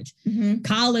college. Mm-hmm.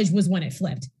 College was when it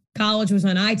flipped. College was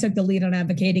when I took the lead on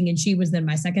advocating and she was then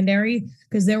my secondary,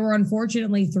 because there were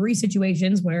unfortunately 3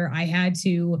 situations where I had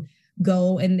to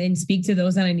go and speak to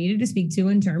those that I needed to speak to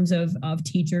in terms of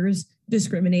teachers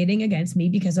discriminating against me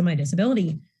because of my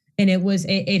disability. And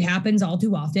it happens all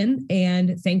too often.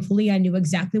 And thankfully I knew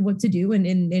exactly what to do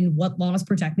and what laws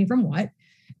protect me from what.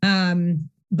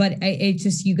 But it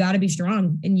just, you got to be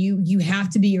strong and you have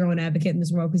to be your own advocate in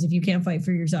this world. Because if you can't fight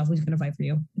for yourself, who's going to fight for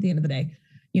you at the end of the day?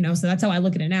 So that's how I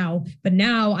look at it now. But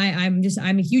now I'm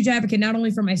a huge advocate, not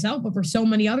only for myself, but for so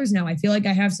many others now. I feel like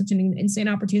I have such an insane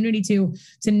opportunity to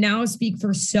now speak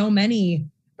for so many,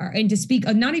 and to speak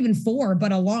not even for,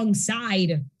 but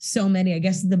alongside so many, I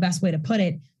guess is the best way to put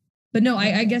it. But no,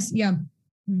 I guess, yeah.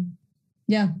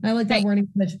 Yeah, I like that wording.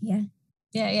 Yeah.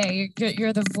 Yeah.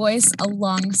 You're the voice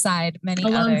alongside many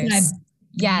others.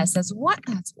 Yes, that's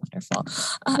wonderful.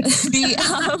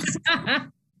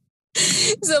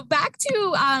 So back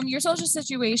to your social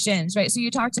situations, right? So you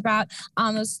talked about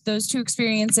those 2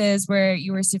 experiences where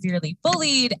you were severely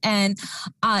bullied, and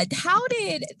how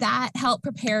did that help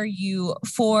prepare you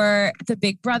for the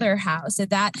Big Brother house?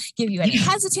 Did that give you any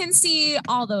hesitancy?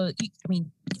 Although,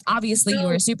 obviously you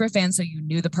were a super fan, so you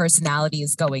knew the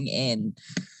personalities going in.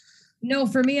 No,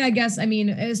 for me, I guess,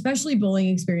 especially bullying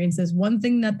experiences, one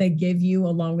thing that they give you,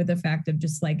 along with the fact of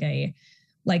just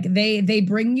they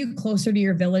bring you closer to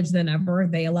your village than ever.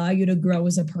 They allow you to grow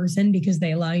as a person because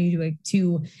they allow you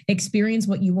to experience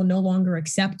what you will no longer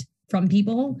accept from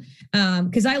people.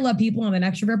 Because I love people, I'm an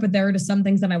extrovert, but there are just some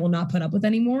things that I will not put up with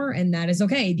anymore. And that is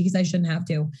okay because I shouldn't have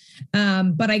to.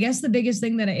 But I guess the biggest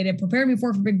thing that it prepared me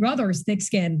for Big Brother is thick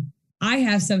skin. I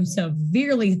have some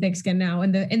severely thick skin now.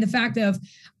 And the fact of,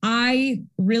 I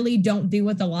really don't deal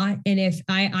with a lot. And if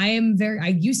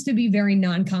I used to be very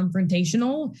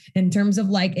non-confrontational in terms of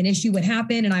like an issue would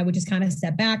happen and I would just kind of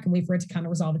step back and wait for it to kind of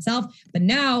resolve itself. But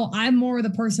now I'm more of the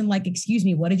person like, excuse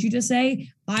me, what did you just say?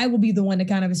 I will be the one to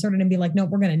kind of assert it and be like, no,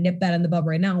 we're going to nip that in the bud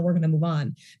right now. We're going to move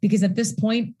on. Because at this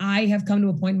point, I have come to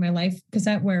a point in my life,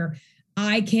 Cassette, where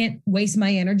I can't waste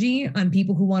my energy on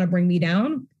people who want to bring me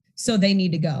down. So they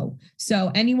need to go.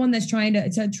 So anyone that's trying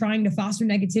to foster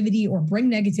negativity or bring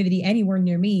negativity anywhere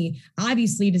near me,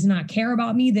 obviously does not care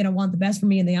about me. They don't want the best for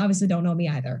me, and they obviously don't know me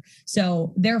either.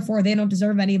 So therefore, they don't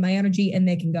deserve any of my energy, and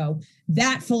they can go.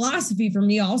 That philosophy for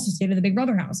me also stayed at the Big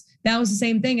Brother house. That was the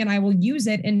same thing, and I will use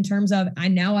it in terms of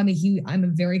I'm a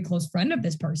very close friend of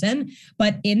this person,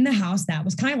 but in the house that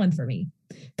was Kylan for me.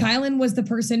 Kylan was the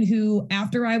person who,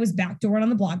 after I was backdoored on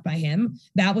the block by him,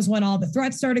 that was when all the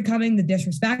threats started coming, the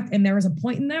disrespect. And there was a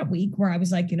point in that week where I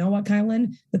was like, you know what,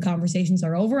 Kylan, the conversations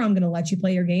are over. I'm going to let you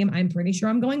play your game. I'm pretty sure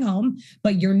I'm going home,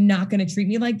 but you're not going to treat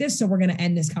me like this. So we're going to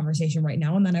end this conversation right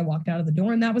now. And then I walked out of the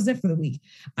door and that was it for the week.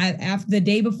 After the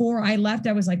day before I left,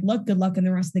 I was like, look, good luck in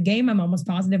the rest of the game. I'm almost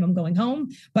positive I'm going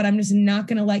home, but I'm just not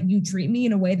going to let you treat me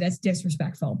in a way that's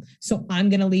disrespectful. So I'm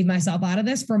going to leave myself out of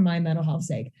this for my mental health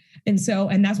sake.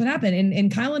 And that's what happened.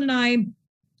 And Kylan and I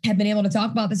have been able to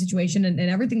talk about the situation and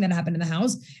everything that happened in the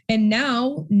house. And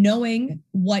now, knowing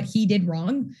what he did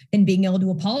wrong and being able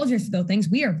to apologize for those things,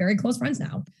 we are very close friends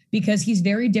now because he's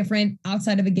very different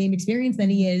outside of a game experience than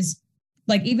he is.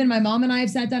 Like, even my mom and I have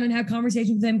sat down and had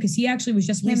conversations with him because he actually was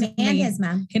just recently, him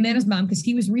and his mom, because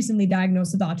he was recently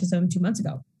diagnosed with autism 2 months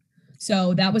ago.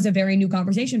 So that was a very new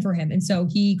conversation for him. And so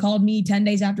he called me 10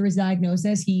 days after his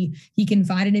diagnosis. He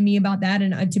confided in me about that.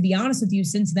 And to be honest with you,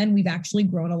 since then, we've actually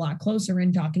grown a lot closer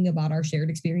in talking about our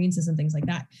shared experiences and things like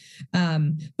that.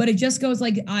 But it just goes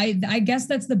like, I guess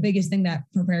that's the biggest thing that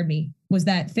prepared me was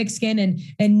that thick skin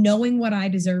and knowing what I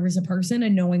deserve as a person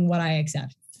and knowing what I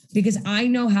accept, because I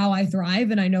know how I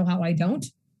thrive and I know how I don't.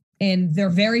 And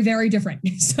they're very, very different.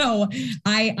 So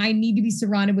I need to be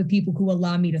surrounded with people who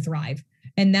allow me to thrive.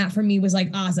 And that for me was like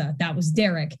Azah, that was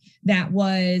Derek, that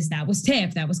was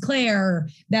Tiff, that was Claire,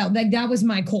 that was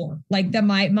my core. Like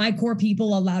my core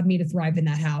people allowed me to thrive in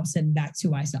that house, and that's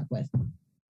who I stuck with.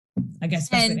 I guess.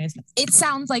 And it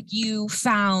sounds like you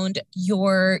found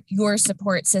your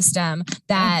support system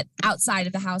that outside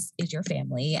of the house is your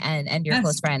family and your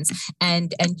close friends,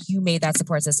 and you made that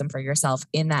support system for yourself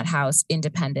in that house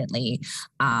independently,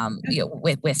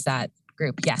 with that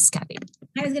group. Yes, Kathy.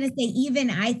 I was going to say, even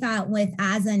I thought with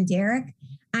Azah and Derek,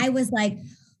 I was like,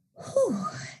 whew,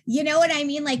 you know what I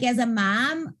mean? Like as a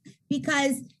mom,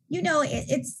 because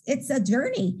it's a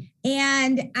journey.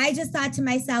 And I just thought to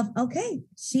myself, okay,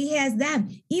 she has them.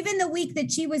 Even the week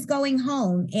that she was going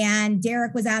home and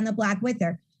Derek was on the block with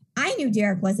her, I knew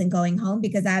Derek wasn't going home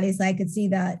because obviously I could see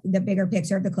the bigger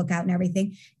picture of the cookout and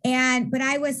everything. But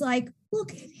I was like,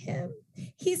 look at him.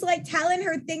 He's like telling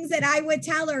her things that I would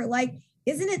tell her. Like,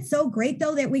 isn't it so great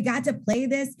though that we got to play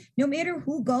this? No matter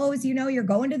who goes, you're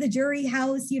going to the jury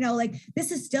house, like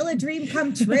this is still a dream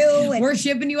come true. We're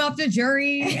shipping you off to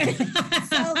jury.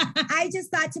 So I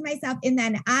just thought to myself, and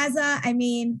then Azah,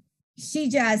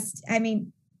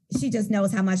 she just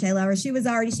knows how much I love her. She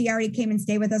already came and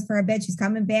stayed with us for a bit. She's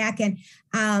coming back.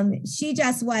 And she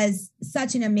just was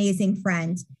such an amazing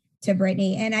friend to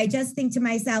Brittany. And I just think to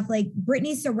myself, like,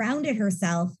 Brittany surrounded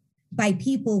herself by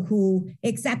people who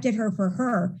accepted her for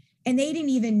her. And they didn't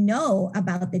even know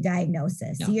about the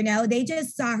diagnosis. No. They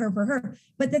just saw her for her.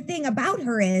 But the thing about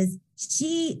her is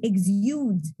she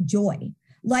exudes joy.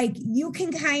 Like, you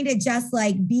can kind of just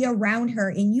like be around her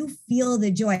and you feel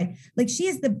the joy. Like, she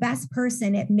is the best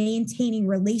person at maintaining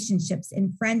relationships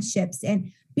and friendships,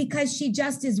 and because she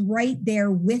just is right there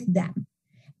with them.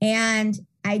 And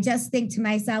I just think to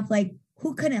myself, like,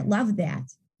 who couldn't love that,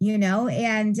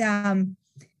 And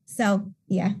so,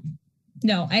 yeah.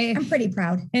 No, I'm pretty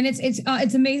proud. And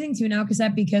it's amazing too now,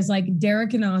 because like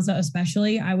Derek and Azah,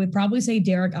 especially, I would probably say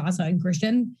Derek, Azah, and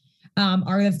Christian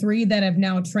are the three that have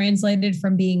now translated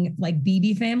from being like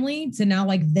BB family to now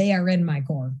like they are in my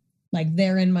core. Like,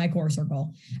 they're in my core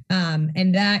circle.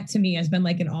 And that to me has been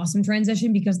like an awesome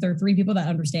transition, because there are three people that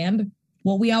understand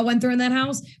what we all went through in that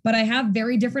house. But I have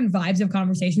very different vibes of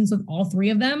conversations with all three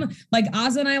of them. Like,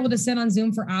 Azah and I will just sit on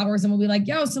Zoom for hours and we'll be like,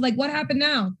 yo, so like, what happened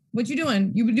now? What you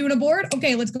doing? You been doing a board?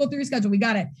 Okay, let's go through your schedule. We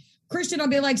got it. Christian, I'll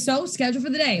be like, so schedule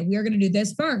for the day. We are going to do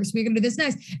this first. We're going to do this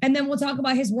next. And then we'll talk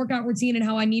about his workout routine and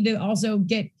how I need to also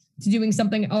get to doing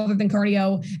something other than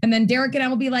cardio. And then Derek and I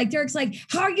will be like, Derek's like,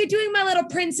 how are you doing, my little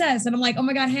princess? And I'm like, oh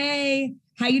my God, hey,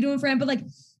 how you doing, friend? But like,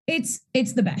 it's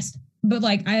the best. But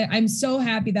like, I'm so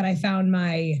happy that I found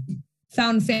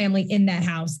family in that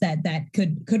house that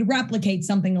could replicate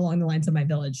something along the lines of my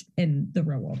village in the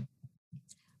real world.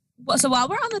 Well, so while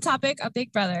we're on the topic of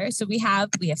Big Brother, so we have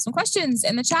some questions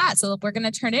in the chat. So we're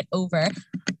going to turn it over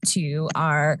to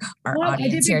our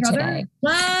audience here today.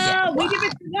 Wow, yeah. We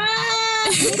did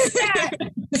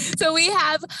it. So we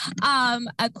have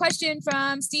a question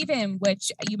from Stephen,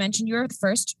 which you mentioned you were the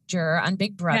first juror on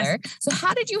Big Brother. Yes. So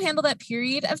how did you handle that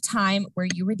period of time where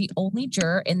you were the only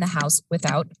juror in the house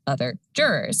without other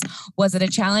jurors? Was it a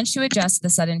challenge to adjust to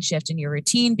the sudden shift in your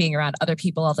routine, being around other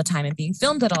people all the time and being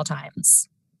filmed at all times?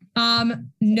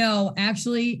 No,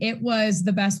 actually, it was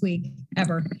the best week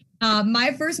ever.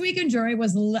 My first week in jury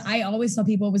I always tell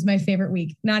people it was my favorite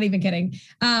week. Not even kidding.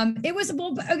 It was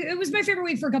my favorite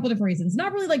week for a couple of different reasons.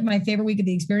 Not really like my favorite week of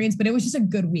the experience, but it was just a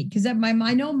good week because I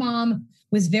know mom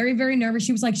was very, very nervous.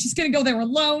 She was like, she's going to go there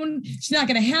alone. She's not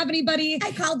going to have anybody.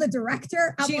 I called the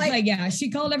director. She's like, yeah,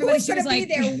 she called everybody. Who's going to be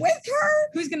there with her?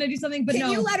 Who's going to do something? But Can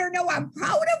you let her know I'm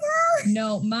proud of her?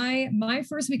 No, my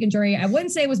first week in jury, I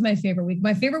wouldn't say it was my favorite week.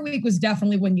 My favorite week was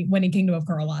definitely winning Kingdom of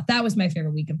Carlotta. That was my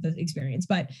favorite week of the experience,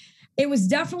 but it was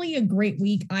definitely a great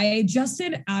week. I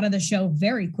adjusted out of the show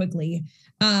very quickly.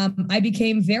 I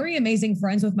became very amazing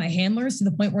friends with my handlers to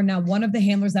the point where now one of the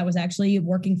handlers that was actually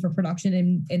working for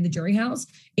production in the jury house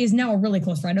is now a really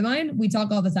close friend of mine. We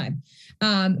talk all the time.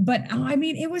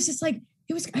 It was just like,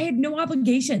 I had no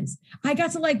obligations. I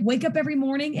got to like wake up every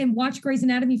morning and watch Grey's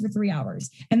Anatomy for 3 hours.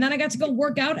 And then I got to go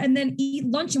work out and then eat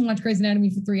lunch and watch Grey's Anatomy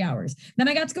for 3 hours. Then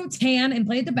I got to go tan and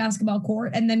play at the basketball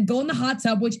court and then go in the hot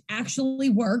tub, which actually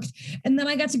worked. And then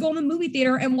I got to go in the movie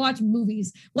theater and watch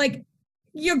movies. Like,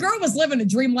 your girl was living a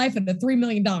dream life in a $3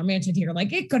 million mansion here.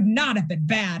 Like, it could not have been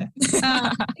bad.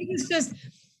 It was just...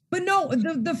 But no,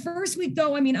 the first week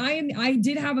though, I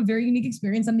did have a very unique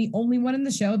experience. I'm the only one in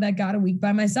the show that got a week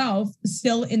by myself,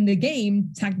 still in the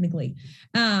game, technically.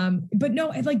 But no,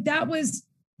 like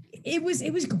it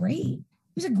was great.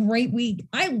 It was a great week.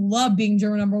 I love being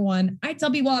juror number one. I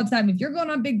tell people all the time, if you're going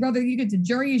on Big Brother, you get to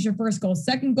jury as your first goal.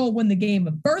 Second goal, win the game.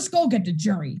 But first goal, get to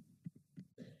jury.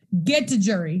 Get to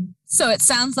jury. So it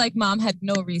sounds like mom had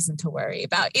no reason to worry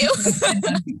about you.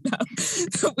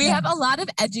 No. We have a lot of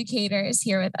educators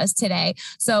here with us today.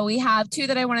 So we have two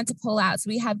that I wanted to pull out. So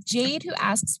we have Jade, who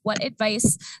asks what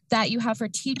advice that you have for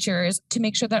teachers to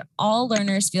make sure that all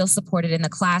learners feel supported in the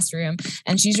classroom.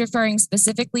 And she's referring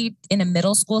specifically in a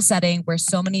middle school setting where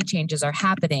so many changes are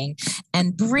happening.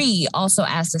 And Bree also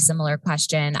asked a similar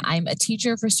question. I'm a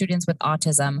teacher for students with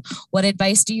autism. What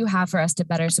advice do you have for us to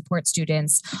better support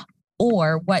students?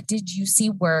 Or what did you see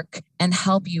work and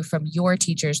help you from your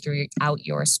teachers throughout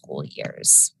your school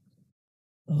years?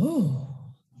 Oh,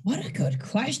 what a good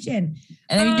question.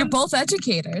 And I mean, you're both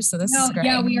educators, so this is great.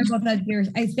 Yeah, we are both educators.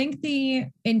 I think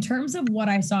in terms of what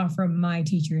I saw from my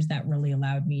teachers that really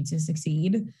allowed me to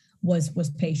succeed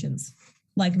was patience.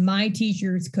 Like my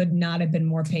teachers could not have been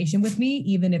more patient with me,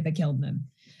 even if it killed them.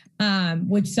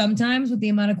 Which sometimes with the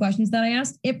amount of questions that I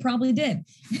asked, it probably did.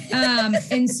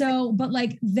 And so, but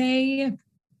like you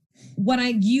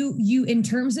in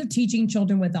terms of teaching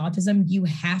children with autism, you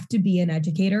have to be an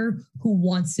educator who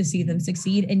wants to see them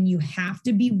succeed. And you have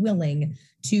to be willing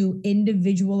to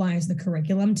individualize the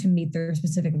curriculum to meet their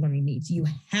specific learning needs. You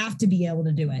have to be able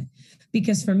to do it.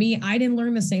 Because for me, I didn't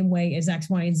learn the same way as X,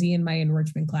 Y, and Z in my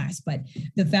enrichment class. But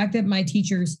the fact that my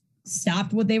teachers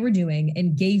stopped what they were doing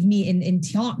and gave me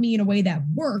and taught me in a way that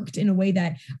worked, in a way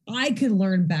that I could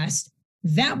learn best,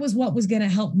 that was what was going to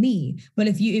help me. But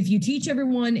if you teach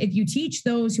everyone, if you teach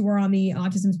those who are on the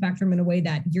autism spectrum in a way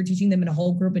that you're teaching them in a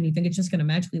whole group and you think it's just going to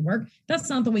magically work, that's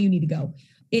not the way you need to go.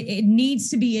 It needs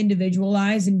to be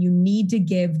individualized, and you need to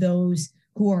give those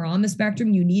who are on the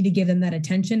spectrum, you need to give them that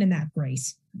attention and that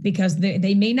grace, because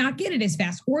they may not get it as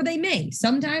fast, or they may.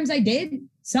 Sometimes I did.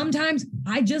 Sometimes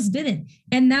I just didn't.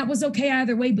 And that was okay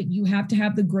either way, but you have to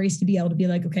have the grace to be able to be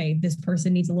like, okay, this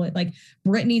person needs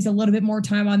Britt needs a little bit more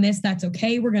time on this. That's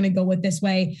okay. We're going to go with this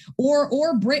way.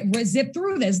 Or Britt, zip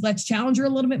through this. Let's challenge her a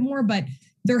little bit more. But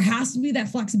there has to be that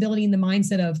flexibility in the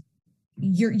mindset of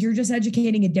you're just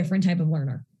educating a different type of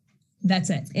learner.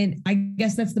 That's it. And I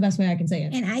guess that's the best way I can say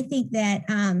it. And I think that,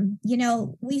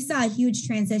 we saw a huge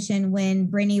transition when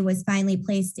Brittany was finally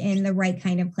placed in the right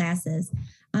kind of classes.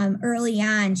 Early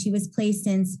on, she was placed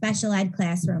in special ed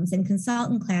classrooms and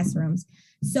consultant classrooms.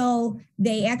 So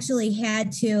they actually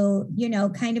had to,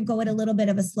 kind of go at a little bit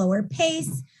of a slower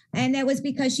pace. And that was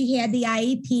because she had the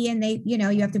IEP, and they, you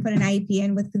have to put an IEP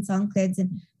in with consultant kids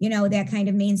and, that kind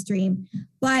of mainstream.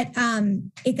 But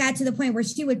it got to the point where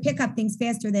she would pick up things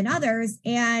faster than others.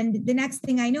 And the next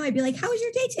thing I know, I'd be like, how was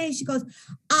your day today? She goes,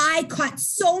 I cut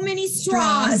so many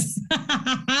straws.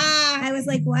 I was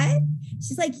like, what?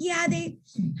 She's like, yeah,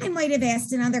 I might have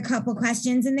asked another couple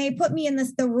questions, and they put me in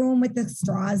the room with the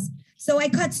straws. So I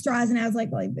cut straws, and I was like,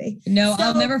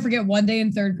 I'll never forget one day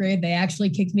in third grade, they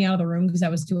actually kicked me out of the room because I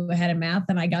was too ahead in math,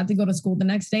 and I got to go to school the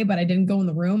next day, but I didn't go in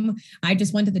the room. I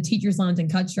just went to the teacher's lounge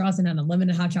and cut straws and had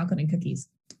unlimited hot chocolate and cookies.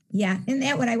 Yeah. And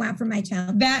that's what I want for my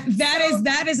child. That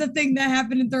is a thing that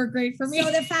happened in third grade for me. So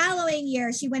the following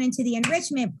year, she went into the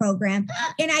enrichment program.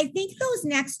 And I think those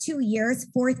next 2 years,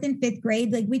 fourth and fifth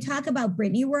grade, like we talk about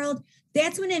Brittany World,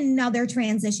 that's when another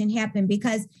transition happened,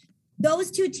 because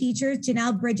those two teachers,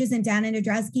 Janelle Bridges and Donna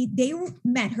Nadrowski, they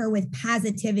met her with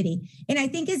positivity. And I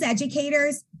think as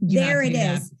educators, there it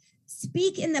is.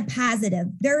 Speak in the positive.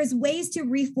 There is ways to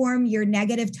reform your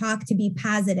negative talk to be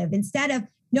positive. Instead of,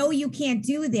 no, you can't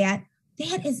do that.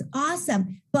 That is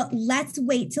awesome. But let's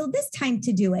wait till this time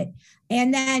to do it,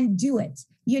 and then do it.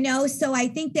 So I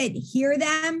think that hear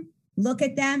them, look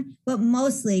at them, but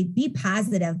mostly be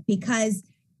positive, because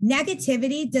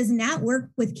negativity does not work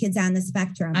with kids on the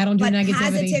spectrum. I don't do negativity.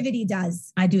 Positivity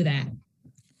does. I do that.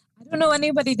 I don't know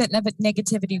anybody that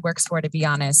negativity works for, to be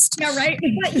honest. Yeah, right.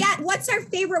 But yeah, what's our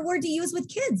favorite word to use with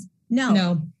kids?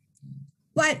 No.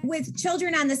 But with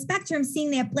children on the spectrum,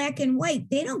 seeing that black and white,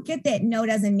 they don't get that. No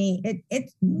doesn't mean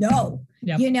it's no.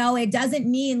 Yep. It doesn't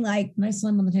mean like nice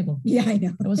slam on the table. Yeah, I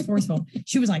know. It was forceful.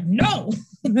 She was like, no,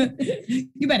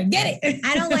 you better get it.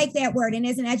 I don't like that word. And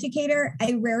as an educator,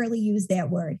 I rarely use that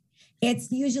word. It's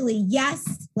usually,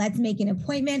 yes, let's make an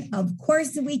appointment. Of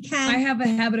course we can. I have a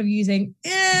habit of using,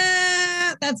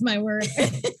 that's my word.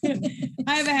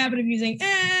 I have a habit of using,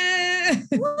 and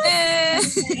they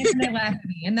laugh at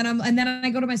me. And then I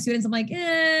go to my students, I'm like,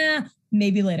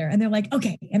 maybe later. And they're like,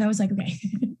 okay. And I was like, okay.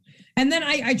 And then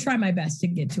I try my best to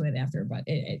get to it after, but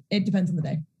it depends on the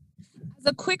day. As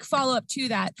a quick follow-up to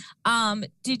that,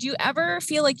 did you ever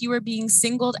feel like you were being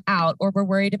singled out or were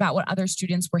worried about what other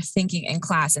students were thinking in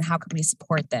class, and how could we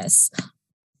support this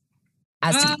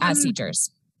as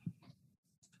teachers?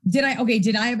 Did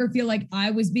I ever feel like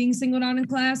I was being singled out in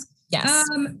class? Yes.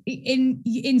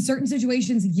 In certain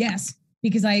situations, yes,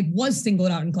 because I was singled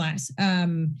out in class.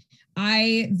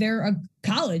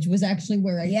 College was actually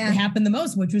where it happened the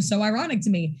most, which was so ironic to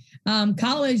me.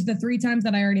 College, the 3 times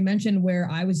that I already mentioned where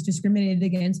I was discriminated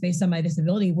against based on my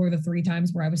disability were the 3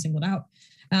 times where I was singled out.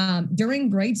 During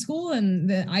grade school,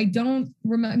 I don't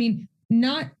remember,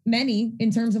 not many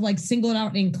in terms of like singled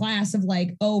out in class of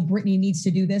like, oh, Brittany needs to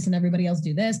do this and everybody else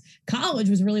do this. College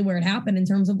was really where it happened in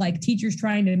terms of like teachers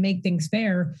trying to make things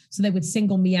fair. So they would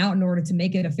single me out in order to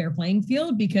make it a fair playing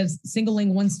field, because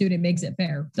singling one student makes it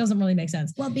fair. Doesn't really make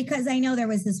sense. Well, because I know there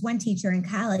was this one teacher in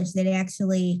college that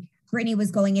actually Brittany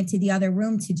was going into the other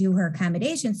room to do her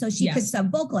accommodation so she could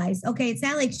sub-vocalize. Okay, it's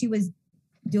not like she was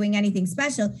doing anything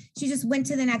special. She just went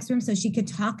to the next room so she could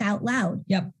talk out loud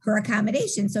her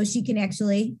accommodation so she can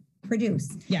actually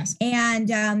produce. Yes. And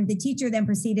the teacher then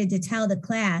proceeded to tell the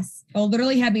class. Oh,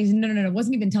 literally had me, no, it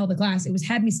wasn't even tell the class. It was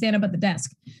had me stand up at the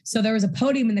desk. So there was a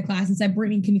podium in the class and said,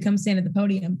 Brittany, can you come stand at the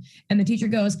podium? And the teacher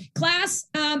goes, class,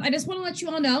 I just want to let you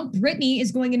all know, Brittany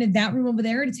is going into that room over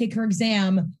there to take her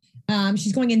exam.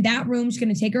 She's going in that room. She's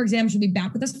going to take her exam. She'll be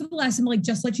back with us for the lesson. Like,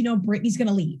 just let you know, Brittany's going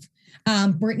to leave.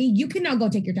 Brittany, you can now go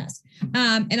take your test.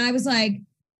 And I was like,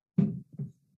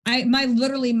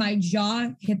 my jaw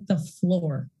hit the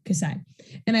floor, Cassette.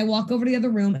 And I walk over to the other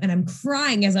room and I'm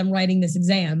crying as I'm writing this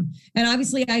exam. And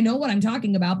obviously I know what I'm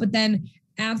talking about, but then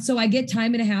so I get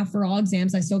time and a half for all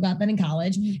exams. I still got that in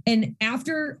college. And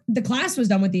after the class was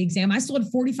done with the exam, I still had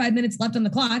 45 minutes left on the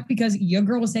clock because your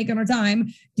girl was taking her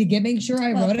time to make sure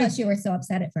I wrote it. Plus you were so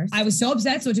upset at first. I was so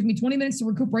upset. So it took me 20 minutes to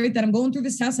recuperate that I'm going through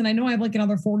this test. And I know I have like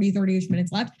another 40, 30-ish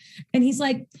minutes left. And he's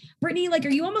like, Brittany, like, are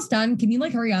you almost done? Can you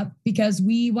like hurry up? Because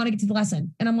we want to get to the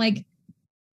lesson. And I'm like,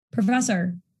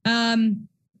 Professor, I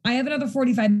have another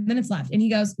 45 minutes left. And he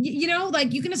goes, you know,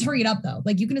 like you can just hurry it up though.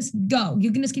 Like you can just go,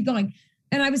 you can just keep going.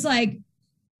 And I was like,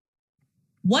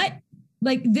 what?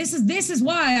 Like, this is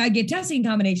why I get testing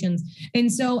accommodations.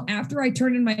 And so after I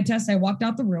turned in my test, I walked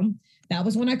out the room. That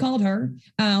was when I called her.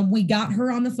 We got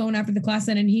her on the phone after the class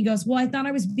ended, and he goes, well, I thought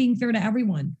I was being fair to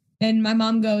everyone. And my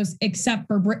mom goes, except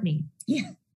for Brittany.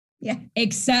 Yeah.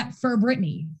 Except for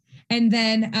Brittany. And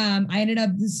then I ended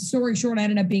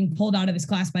up being pulled out of his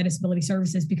class by Disability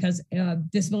Services because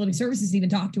Disability Services even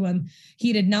talked to him.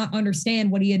 He did not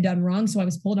understand what he had done wrong. So I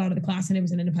was pulled out of the class and it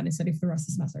was an independent study for the rest of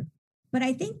the semester. But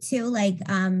I think too, like,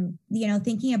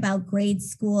 thinking about grade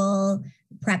school,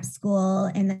 prep school,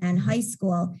 and then high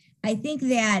school, I think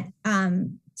that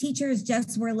teachers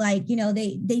just were like,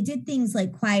 they did things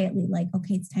like quietly, like,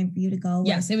 okay, it's time for you to go.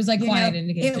 Yes, it was like quiet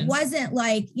indication. It wasn't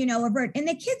like, avert. And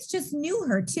the kids just knew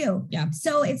her too. Yeah.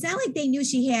 So it's not like they knew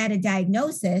she had a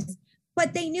diagnosis,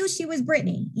 but they knew she was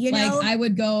Brittany, Like I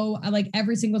would go, like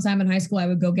every single time in high school, I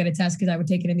would go get a test because I would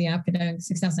take it in the Academic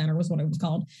Success Center was what it was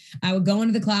called. I would go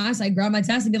into the class, I'd grab my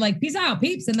test and be like, peace out,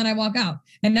 peeps. And then I walk out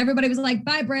and everybody was like,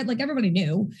 bye, Britt. Like everybody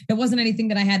knew. It wasn't anything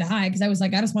that I had to hide because I was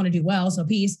like, I just want to do well. So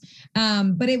peace.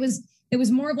 But it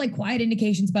was more of like quiet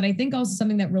indications. But I think also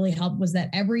something that really helped was that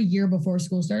every year before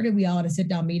school started, we all had a sit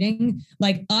down meeting,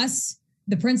 like us,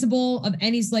 the principal of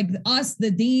any, like us,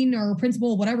 the dean or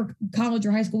principal, whatever college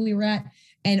or high school we were at.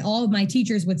 And all of my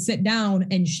teachers would sit down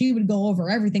and she would go over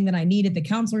everything that I needed. The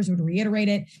counselors would reiterate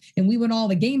it. And we went all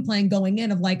the game plan going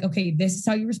in of like, okay, this is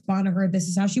how you respond to her. This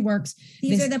is how she works.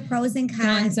 These are the pros and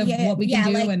cons of what we can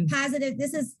do. Like and positive.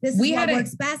 This is what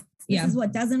works best. This is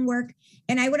what doesn't work.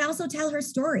 And I would also tell her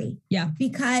story. Yeah.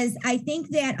 Because I think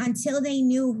that until they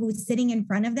knew who was sitting in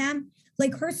front of them,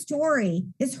 like her story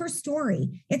is her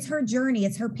story. It's her journey.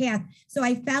 It's her path. So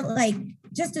I felt like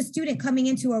just a student coming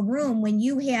into a room when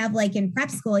you have like in prep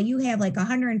school, you have like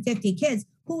 150 kids.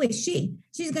 Who is she?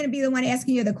 She's going to be the one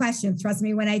asking you the questions. Trust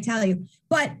me when I tell you.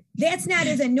 But that's not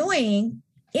as annoying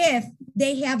if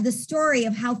they have the story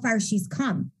of how far she's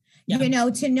come. Yeah.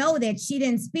 To know that she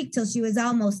didn't speak till she was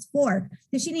almost 4,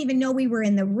 that she didn't even know we were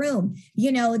in the room,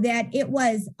 that it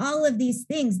was all of these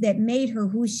things that made her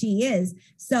who she is.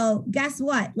 So guess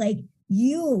what? Like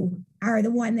you are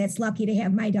the one that's lucky to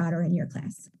have my daughter in your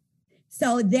class.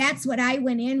 So that's what I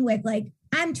went in with. Like,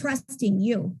 I'm trusting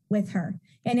you with her.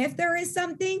 And if there is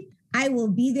something, I will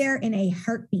be there in a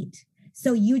heartbeat.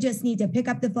 So you just need to pick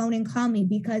up the phone and call me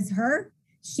because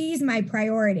she's my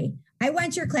priority. I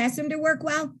want your classroom to work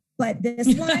well, but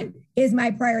this one is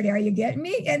my priority. Are you getting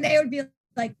me? And they would be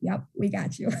like, yep, we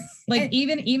got you. Like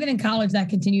even in college that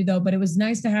continued though, but it was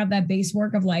nice to have that base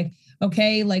work of like,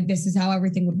 okay, like this is how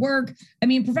everything would work. I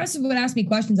mean, professors would ask me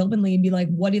questions openly and be like,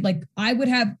 I would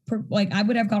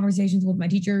have conversations with my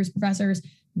teachers, professors.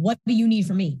 What do you need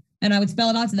from me? And I would spell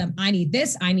it out to them. I need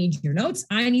this. I need your notes.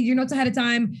 I need your notes ahead of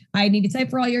time. I need to type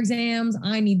for all your exams.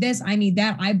 I need this. I need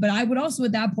that. But I would also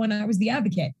at that point, I was the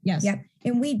advocate. Yes. Yep.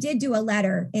 And we did do a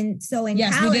letter. And so in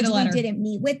college, we didn't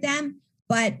meet with them,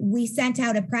 but we sent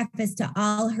out a preface to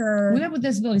all her. We met with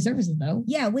Disability Services though.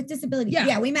 Yeah. With disability.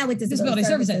 Yeah. We met with Disability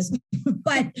Services.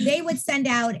 But they would send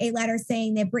out a letter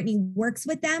saying that Brittany works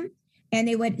with them and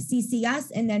they would CC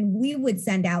us. And then we would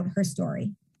send out her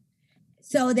story.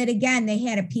 So that, again, they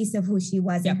had a piece of who she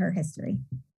was in her history.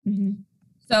 Mm-hmm.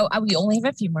 So we only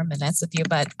have a few more minutes with you,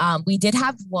 but we did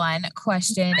have one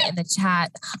question in the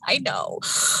chat. I know,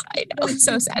 it's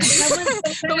so sad.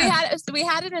 But we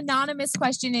had an anonymous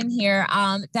question in here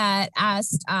that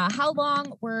asked, how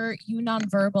long were you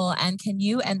nonverbal, and can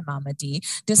you and Mama D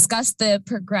discuss the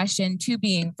progression to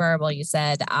being verbal? You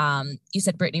said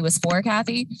Brittany was 4,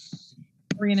 Kathy.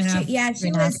 3.5.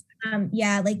 She was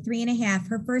like 3.5.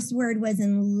 Her first word was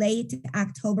in late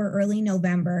October, early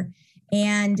November.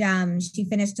 And she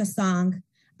finished a song.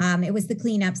 It was the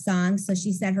cleanup song. So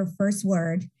she said her first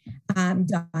word,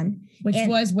 done. Which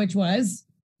was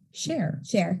share.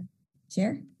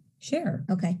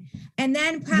 Okay. And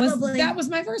then probably. That was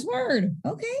my first word.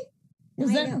 Okay.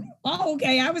 Oh,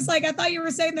 okay. I was like, I thought you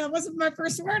were saying that wasn't my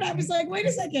first word. I was like, wait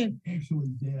a second. Actually,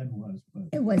 Dad was, but.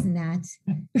 It was not.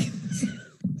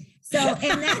 So,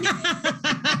 and then.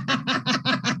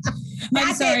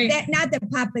 I'm sorry. Not the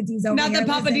Papa D's over there. Not the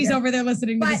Papa D's over there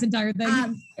listening to this entire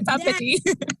thing. Papa D.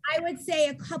 I would say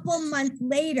a couple months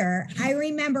later, I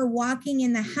remember walking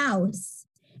in the house,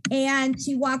 and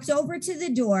she walked over to the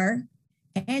door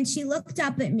and she looked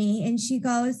up at me and she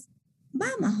goes,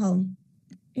 "Mama home."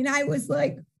 And I was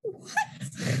like, "What?"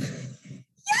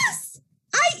 Yes,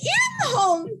 I am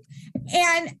home.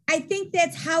 And I think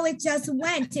that's how it just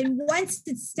went. And once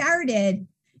it started,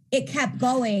 it kept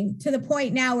going to the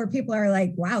point now where people are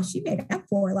like, wow, she made up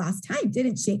for last time,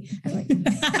 didn't she? I'm like,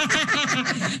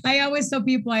 I always tell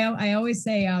people, I always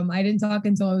say, I didn't talk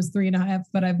until I was 3.5,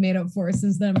 but I've made up for it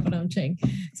since then, but I'm ching.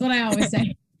 That's what I always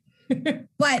say.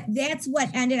 But that's what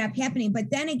ended up happening.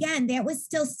 But then again, that was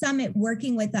still Summit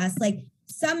working with us. Like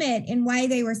Summit, and why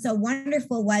they were so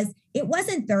wonderful was it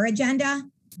wasn't their agenda.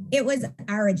 It was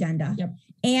our agenda. Yep.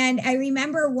 And I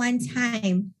remember one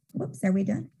time, whoops, are we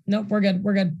done? Nope, we're good.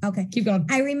 We're good. Okay. Keep going.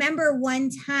 I remember one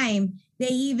time they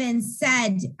even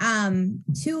said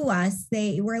to us,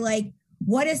 they were like,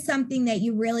 what is something that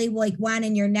you really like want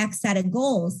in your next set of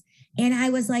goals? And I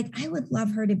was like, I would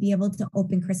love her to be able to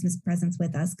open Christmas presents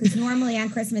with us, because normally on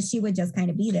Christmas, she would just kind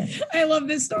of be there. I love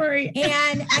this story.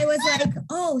 And I was like,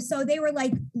 oh, so they were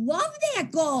like, love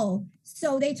that goal.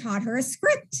 So they taught her a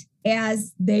script,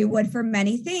 as they would for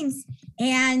many things.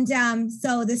 And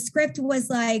so the script was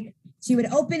like, she would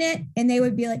open it and they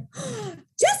would be like, oh,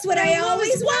 just what I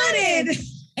always wanted.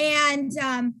 And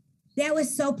that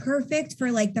was so perfect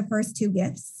for like the first 2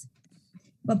 gifts.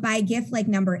 But by gift like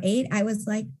number 8, I was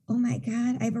like, oh my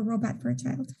God, I have a robot for a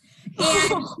child. And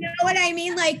you know what I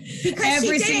mean? Like, because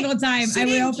every single time I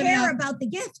would open care about the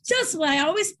gift. Just what I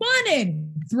always wanted.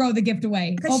 Throw the gift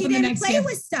away. Because she didn't play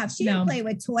with stuff. She didn't play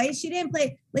with toys. She didn't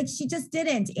play, like she just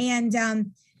didn't.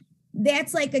 And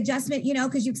that's like adjustment, you know,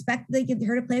 because you expect like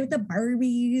her to play with the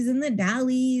Barbies and the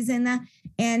dollies and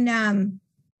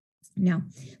no.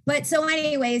 But so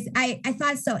anyways, I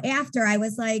thought so after I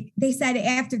was like, they said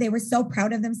after they were so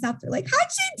proud of themselves, they're like,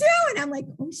 how'd she do? And I'm like,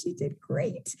 oh, she did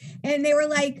great. And they were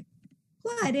like,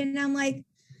 what? And I'm like,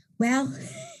 well,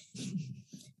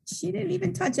 she didn't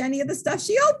even touch any of the stuff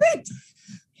she opened.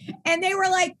 And they were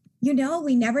like, you know,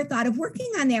 we never thought of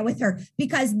working on that with her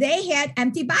because they had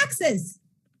empty boxes.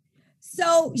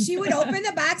 So she would open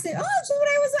the box and, oh, this is what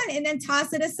I was on, and then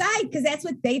toss it aside because that's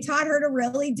what they taught her to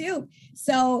really do.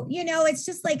 So, you know, it's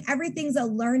just like everything's a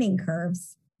learning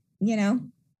curves, you know?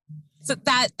 So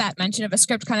that mention of a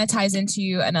script kind of ties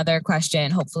into another question.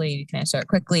 Hopefully you can answer it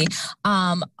quickly.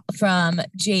 From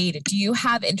Jade, do you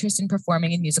have interest in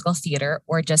performing in musical theater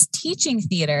or just teaching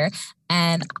theater?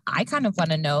 And I kind of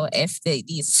want to know if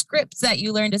these scripts that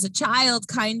you learned as a child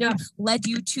kind of led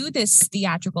you to this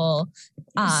theatrical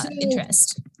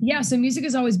interest. Yeah, so music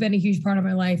has always been a huge part of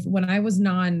my life. When I was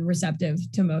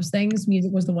non-receptive to most things,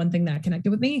 music was the one thing that connected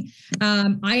with me.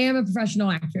 I am a professional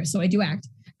actress, so I do act.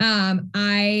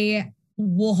 I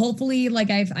will hopefully,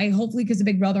 like I hopefully, because of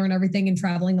Big Brother and everything and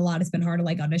traveling a lot, it's been hard to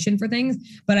like audition for things,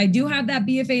 but I do have that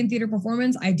BFA in theater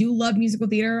performance. I do love musical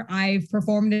theater. I've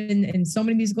performed in so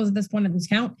many musicals at this point, at this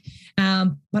count.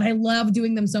 But I love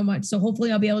doing them so much. So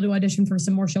hopefully I'll be able to audition for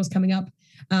some more shows coming up.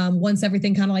 Once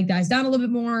everything kind of like dies down a little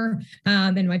bit more,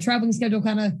 and my traveling schedule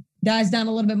kind of dies down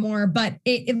a little bit more, but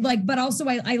but also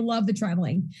I love the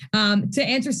traveling. To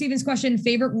answer Steven's question,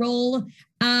 favorite role,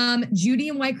 Judy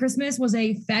in White Christmas was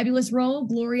a fabulous role.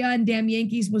 Gloria in Damn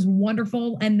Yankees was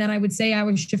wonderful. And then I would say I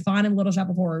was Chiffon in Little Shop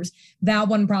of Horrors. That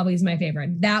one probably is my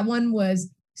favorite. That one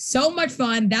was so much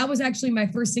fun. That was actually my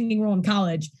first singing role in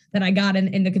college that I got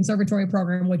in the conservatory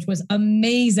program, which was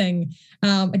amazing.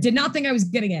 I did not think I was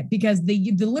getting it because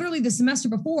literally the semester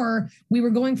before we were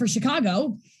going for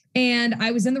Chicago. And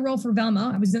I was in the role for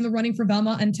Velma. I was in the running for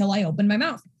Velma until I opened my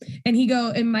mouth.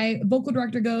 And my vocal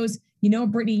director goes, you know,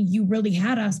 Brittany, you really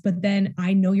had us, but then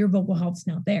I know your vocal health's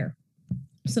not there.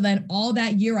 So then all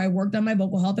that year I worked on my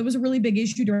vocal health. It was a really big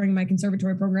issue during my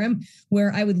conservatory program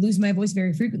where I would lose my voice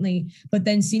very frequently. But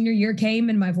then senior year came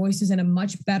and my voice was in a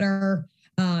much better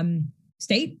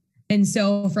state. And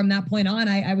so from that point on,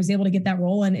 I was able to get that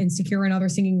role and secure another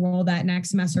singing role that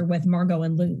next semester with Margot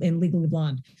in Legally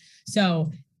Blonde.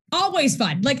 So always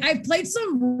fun. Like I played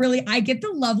I get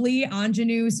the lovely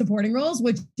ingenue supporting roles,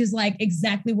 which is like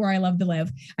exactly where I love to live.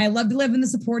 I love to live in the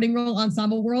supporting role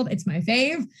ensemble world. It's my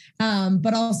fave.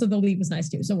 But also the lead was nice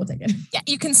too. So we'll take it. Yeah,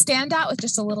 you can stand out with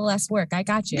just a little less work. I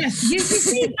got you. Yes, you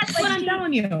see, that's what I'm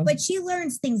telling you. But she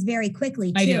learns things very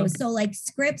quickly I too. do. So like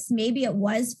scripts, maybe it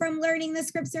was from learning the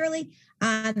scripts early.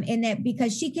 And that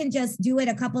because she can just do it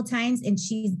a couple times and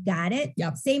she's got it.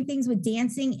 Yep. Same things with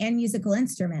dancing and musical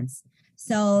instruments.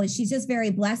 So she's just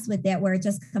very blessed with that, where it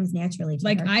just comes naturally to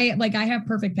her. I have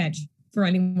perfect pitch. For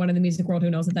anyone in the music world who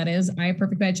knows what that is, I have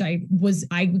perfect pitch.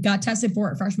 I got tested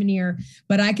for it freshman year,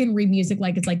 but I can read music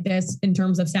like it's like this in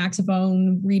terms of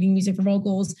saxophone, reading music for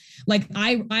vocals. Like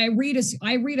I read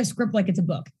a script like it's a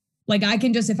book. Like I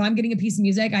can just, if I'm getting a piece of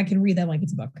music, I can read that like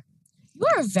it's a book. You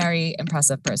are a very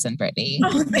impressive person, Brittany.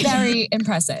 Very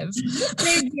impressive.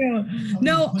 Thank you.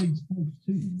 No.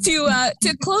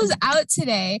 To close out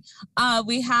today,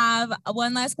 we have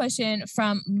one last question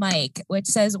from Mike, which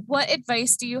says, what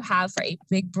advice do you have for a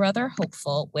Big Brother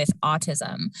hopeful with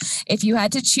autism? If you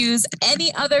had to choose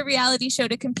any other reality show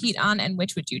to compete on, and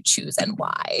which would you choose and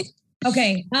why?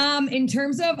 Okay. In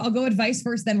terms of, I'll go advice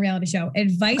first, then reality show.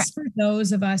 Advice for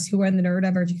those of us who are in the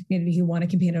neurodivergent community who want to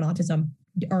compete in autism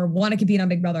or want to compete on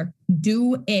Big Brother.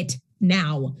 Do it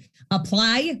now.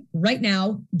 Apply right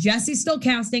now. Jesse's still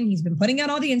casting. He's been putting out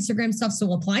all the Instagram stuff.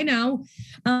 So apply now.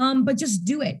 But just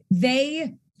do it.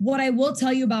 What I will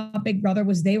tell you about Big Brother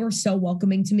was they were so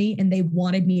welcoming to me and they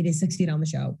wanted me to succeed on the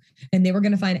show. And they were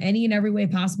going to find any and every way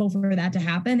possible for that to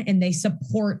happen. And they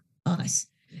support us.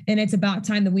 And it's about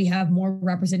time that we have more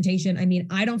representation. I mean,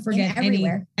 I don't forget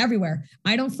everywhere.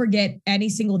 I don't forget any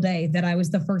single day that I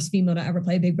was the first female to ever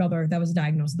play Big Brother that was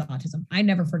diagnosed with autism. I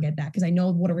never forget that because I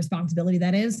know what a responsibility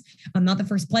that is. I'm not the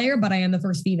first player, but I am the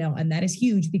first female. And that is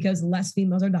huge because less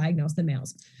females are diagnosed than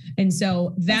males. And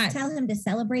so that— Just tell him to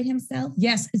celebrate himself.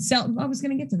 Yes. I was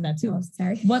going to get to that too. Oh,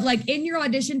 sorry. But like in your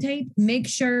audition tape, make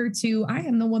sure to— I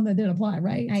am the one that did apply,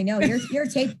 right? I know your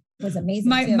tape was amazing.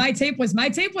 My tape was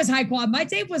high quality. My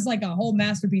tape was like a whole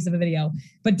masterpiece of a video,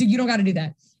 but you don't got to do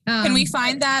that. Can we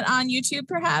find that on YouTube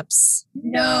perhaps?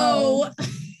 No.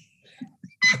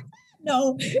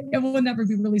 No, it will never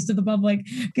be released to the public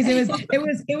because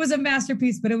it was a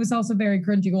masterpiece, but it was also very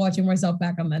cringy watching myself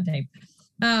back on that tape.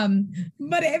 But I mean,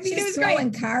 it was great.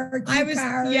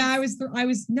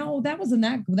 No, that wasn't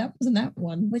that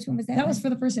one. Which one was that? That was for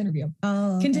the first interview.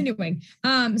 Oh, okay. Continuing.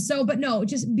 But no,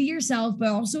 just be yourself, but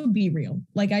also be real.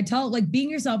 Like I tell, like being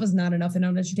yourself is not enough in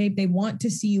audition tape. They want to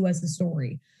see you as the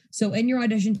story. So in your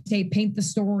audition tape, paint the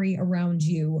story around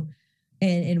you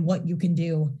and what you can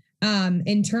do.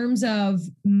 In terms of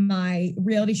my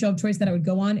reality show of choice that I would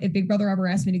go on, if Big Brother ever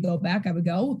asked me to go back, I would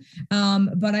go.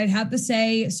 But I'd have to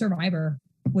say Survivor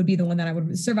would be the one that I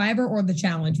would— Survivor or The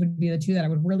Challenge would be the two that I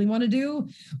would really want to do,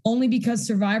 only because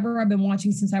Survivor I've been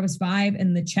watching since I was 5,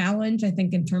 and The Challenge, I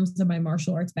think in terms of my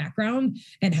martial arts background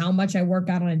and how much I work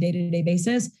out on a day-to-day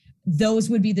basis, those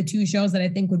would be the two shows that I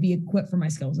think would be equipped for my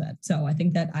skill set. So I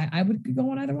think that I would go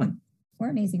on either one. Or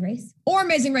Amazing Race. Well,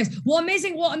 Amazing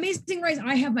Race,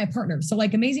 I have my partner. So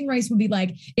like Amazing Race would be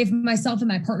like, if myself and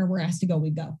my partner were asked to go,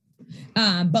 we'd go.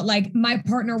 But like my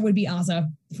partner would be Asa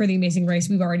for the Amazing Race.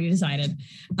 We've already decided.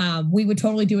 We would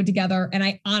totally do it together. And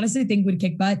I honestly think we'd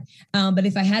kick butt. But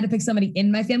if I had to pick somebody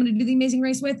in my family to do the Amazing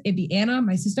Race with, it'd be Anna,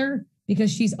 my sister,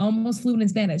 because she's almost fluent in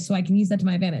Spanish. So I can use that to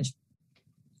my advantage.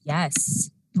 Yes.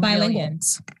 Bilingual.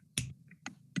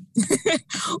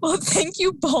 Well, thank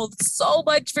you both so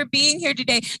much for being here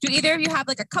today. Do either of you have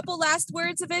like a couple last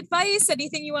words of advice?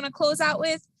 Anything you want to close out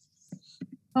with?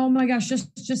 Oh my gosh,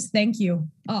 just thank you.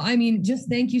 Just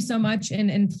thank you so much.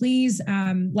 And please,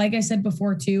 like I said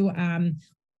before too,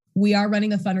 we are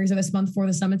running a fundraiser this month for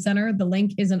the Summit Center. The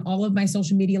link is in all of my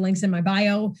social media links in my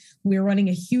bio. We're running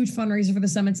a huge fundraiser for the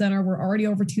Summit Center. We're already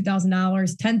over $2,000.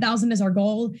 $10,000 is our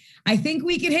goal. I think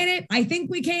we can hit it. I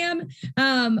think we can.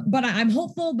 But I'm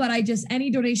hopeful, but any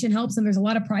donation helps. And there's a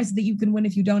lot of prizes that you can win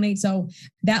if you donate. So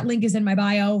that link is in my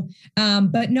bio.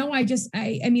 But no, this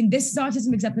is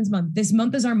Autism Acceptance Month. This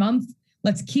month is our month.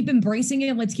 Let's keep embracing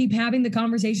it. Let's keep having the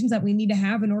conversations that we need to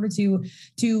have in order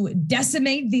to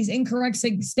decimate these incorrect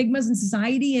stigmas in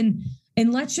society.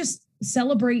 And let's just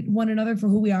celebrate one another for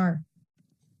who we are.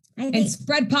 And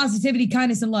spread positivity,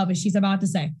 kindness, and love, as she's about to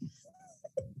say.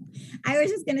 I was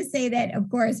just going to say that, of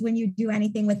course, when you do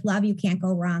anything with love, you can't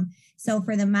go wrong. So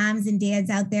for the moms and dads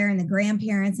out there and the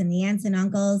grandparents and the aunts and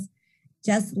uncles,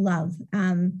 just love.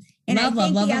 And love,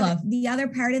 I think love. The other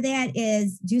part of that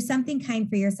is do something kind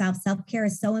for yourself. Self-care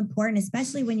is so important,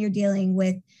 especially when you're dealing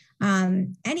with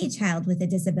any child with a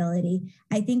disability.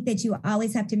 I think that you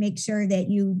always have to make sure that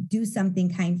you do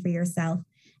something kind for yourself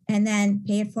and then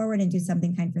pay it forward and do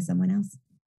something kind for someone else.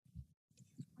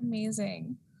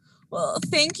 Amazing. Well,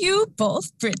 thank you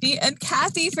both, Brittany and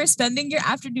Kathy, for spending your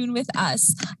afternoon with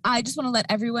us. I just want to let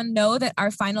everyone know that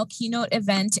our final keynote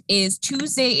event is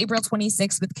Tuesday, April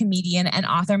 26th with comedian and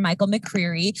author Michael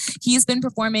McCreary. He's been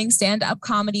performing stand-up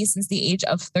comedy since the age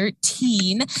of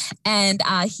 13, and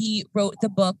he wrote the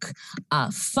book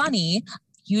Funny,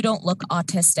 You Don't Look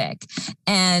Autistic.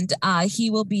 And he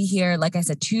will be here, like I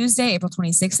said, Tuesday, April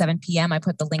 26th, 7 p.m. I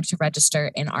put the link to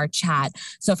register in our chat.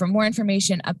 So for more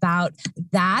information about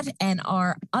that and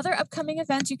our other upcoming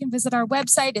events, you can visit our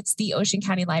website. It's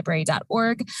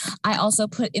theoceancountylibrary.org. I also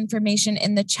put information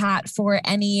in the chat for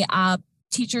any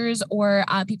teachers or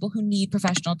people who need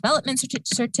professional development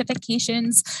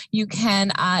certifications. You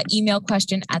can email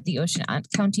question at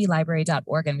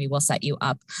theoceancountylibrary.org and we will set you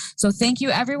up. So thank you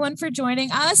everyone for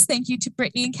joining us. Thank you to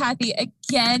Brittany and Kathy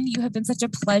again. You have been such a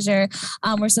pleasure.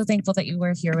 We're so thankful that you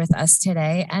were here with us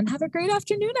today, and have a great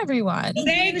afternoon, everyone.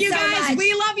 Thank you so guys. much.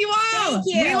 We love you all. Thank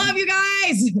you. We love you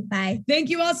guys. Bye. Thank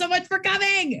you all so much for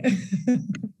coming.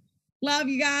 Love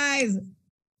you guys.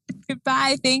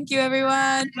 Goodbye. Thank you,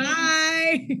 everyone.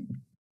 Bye.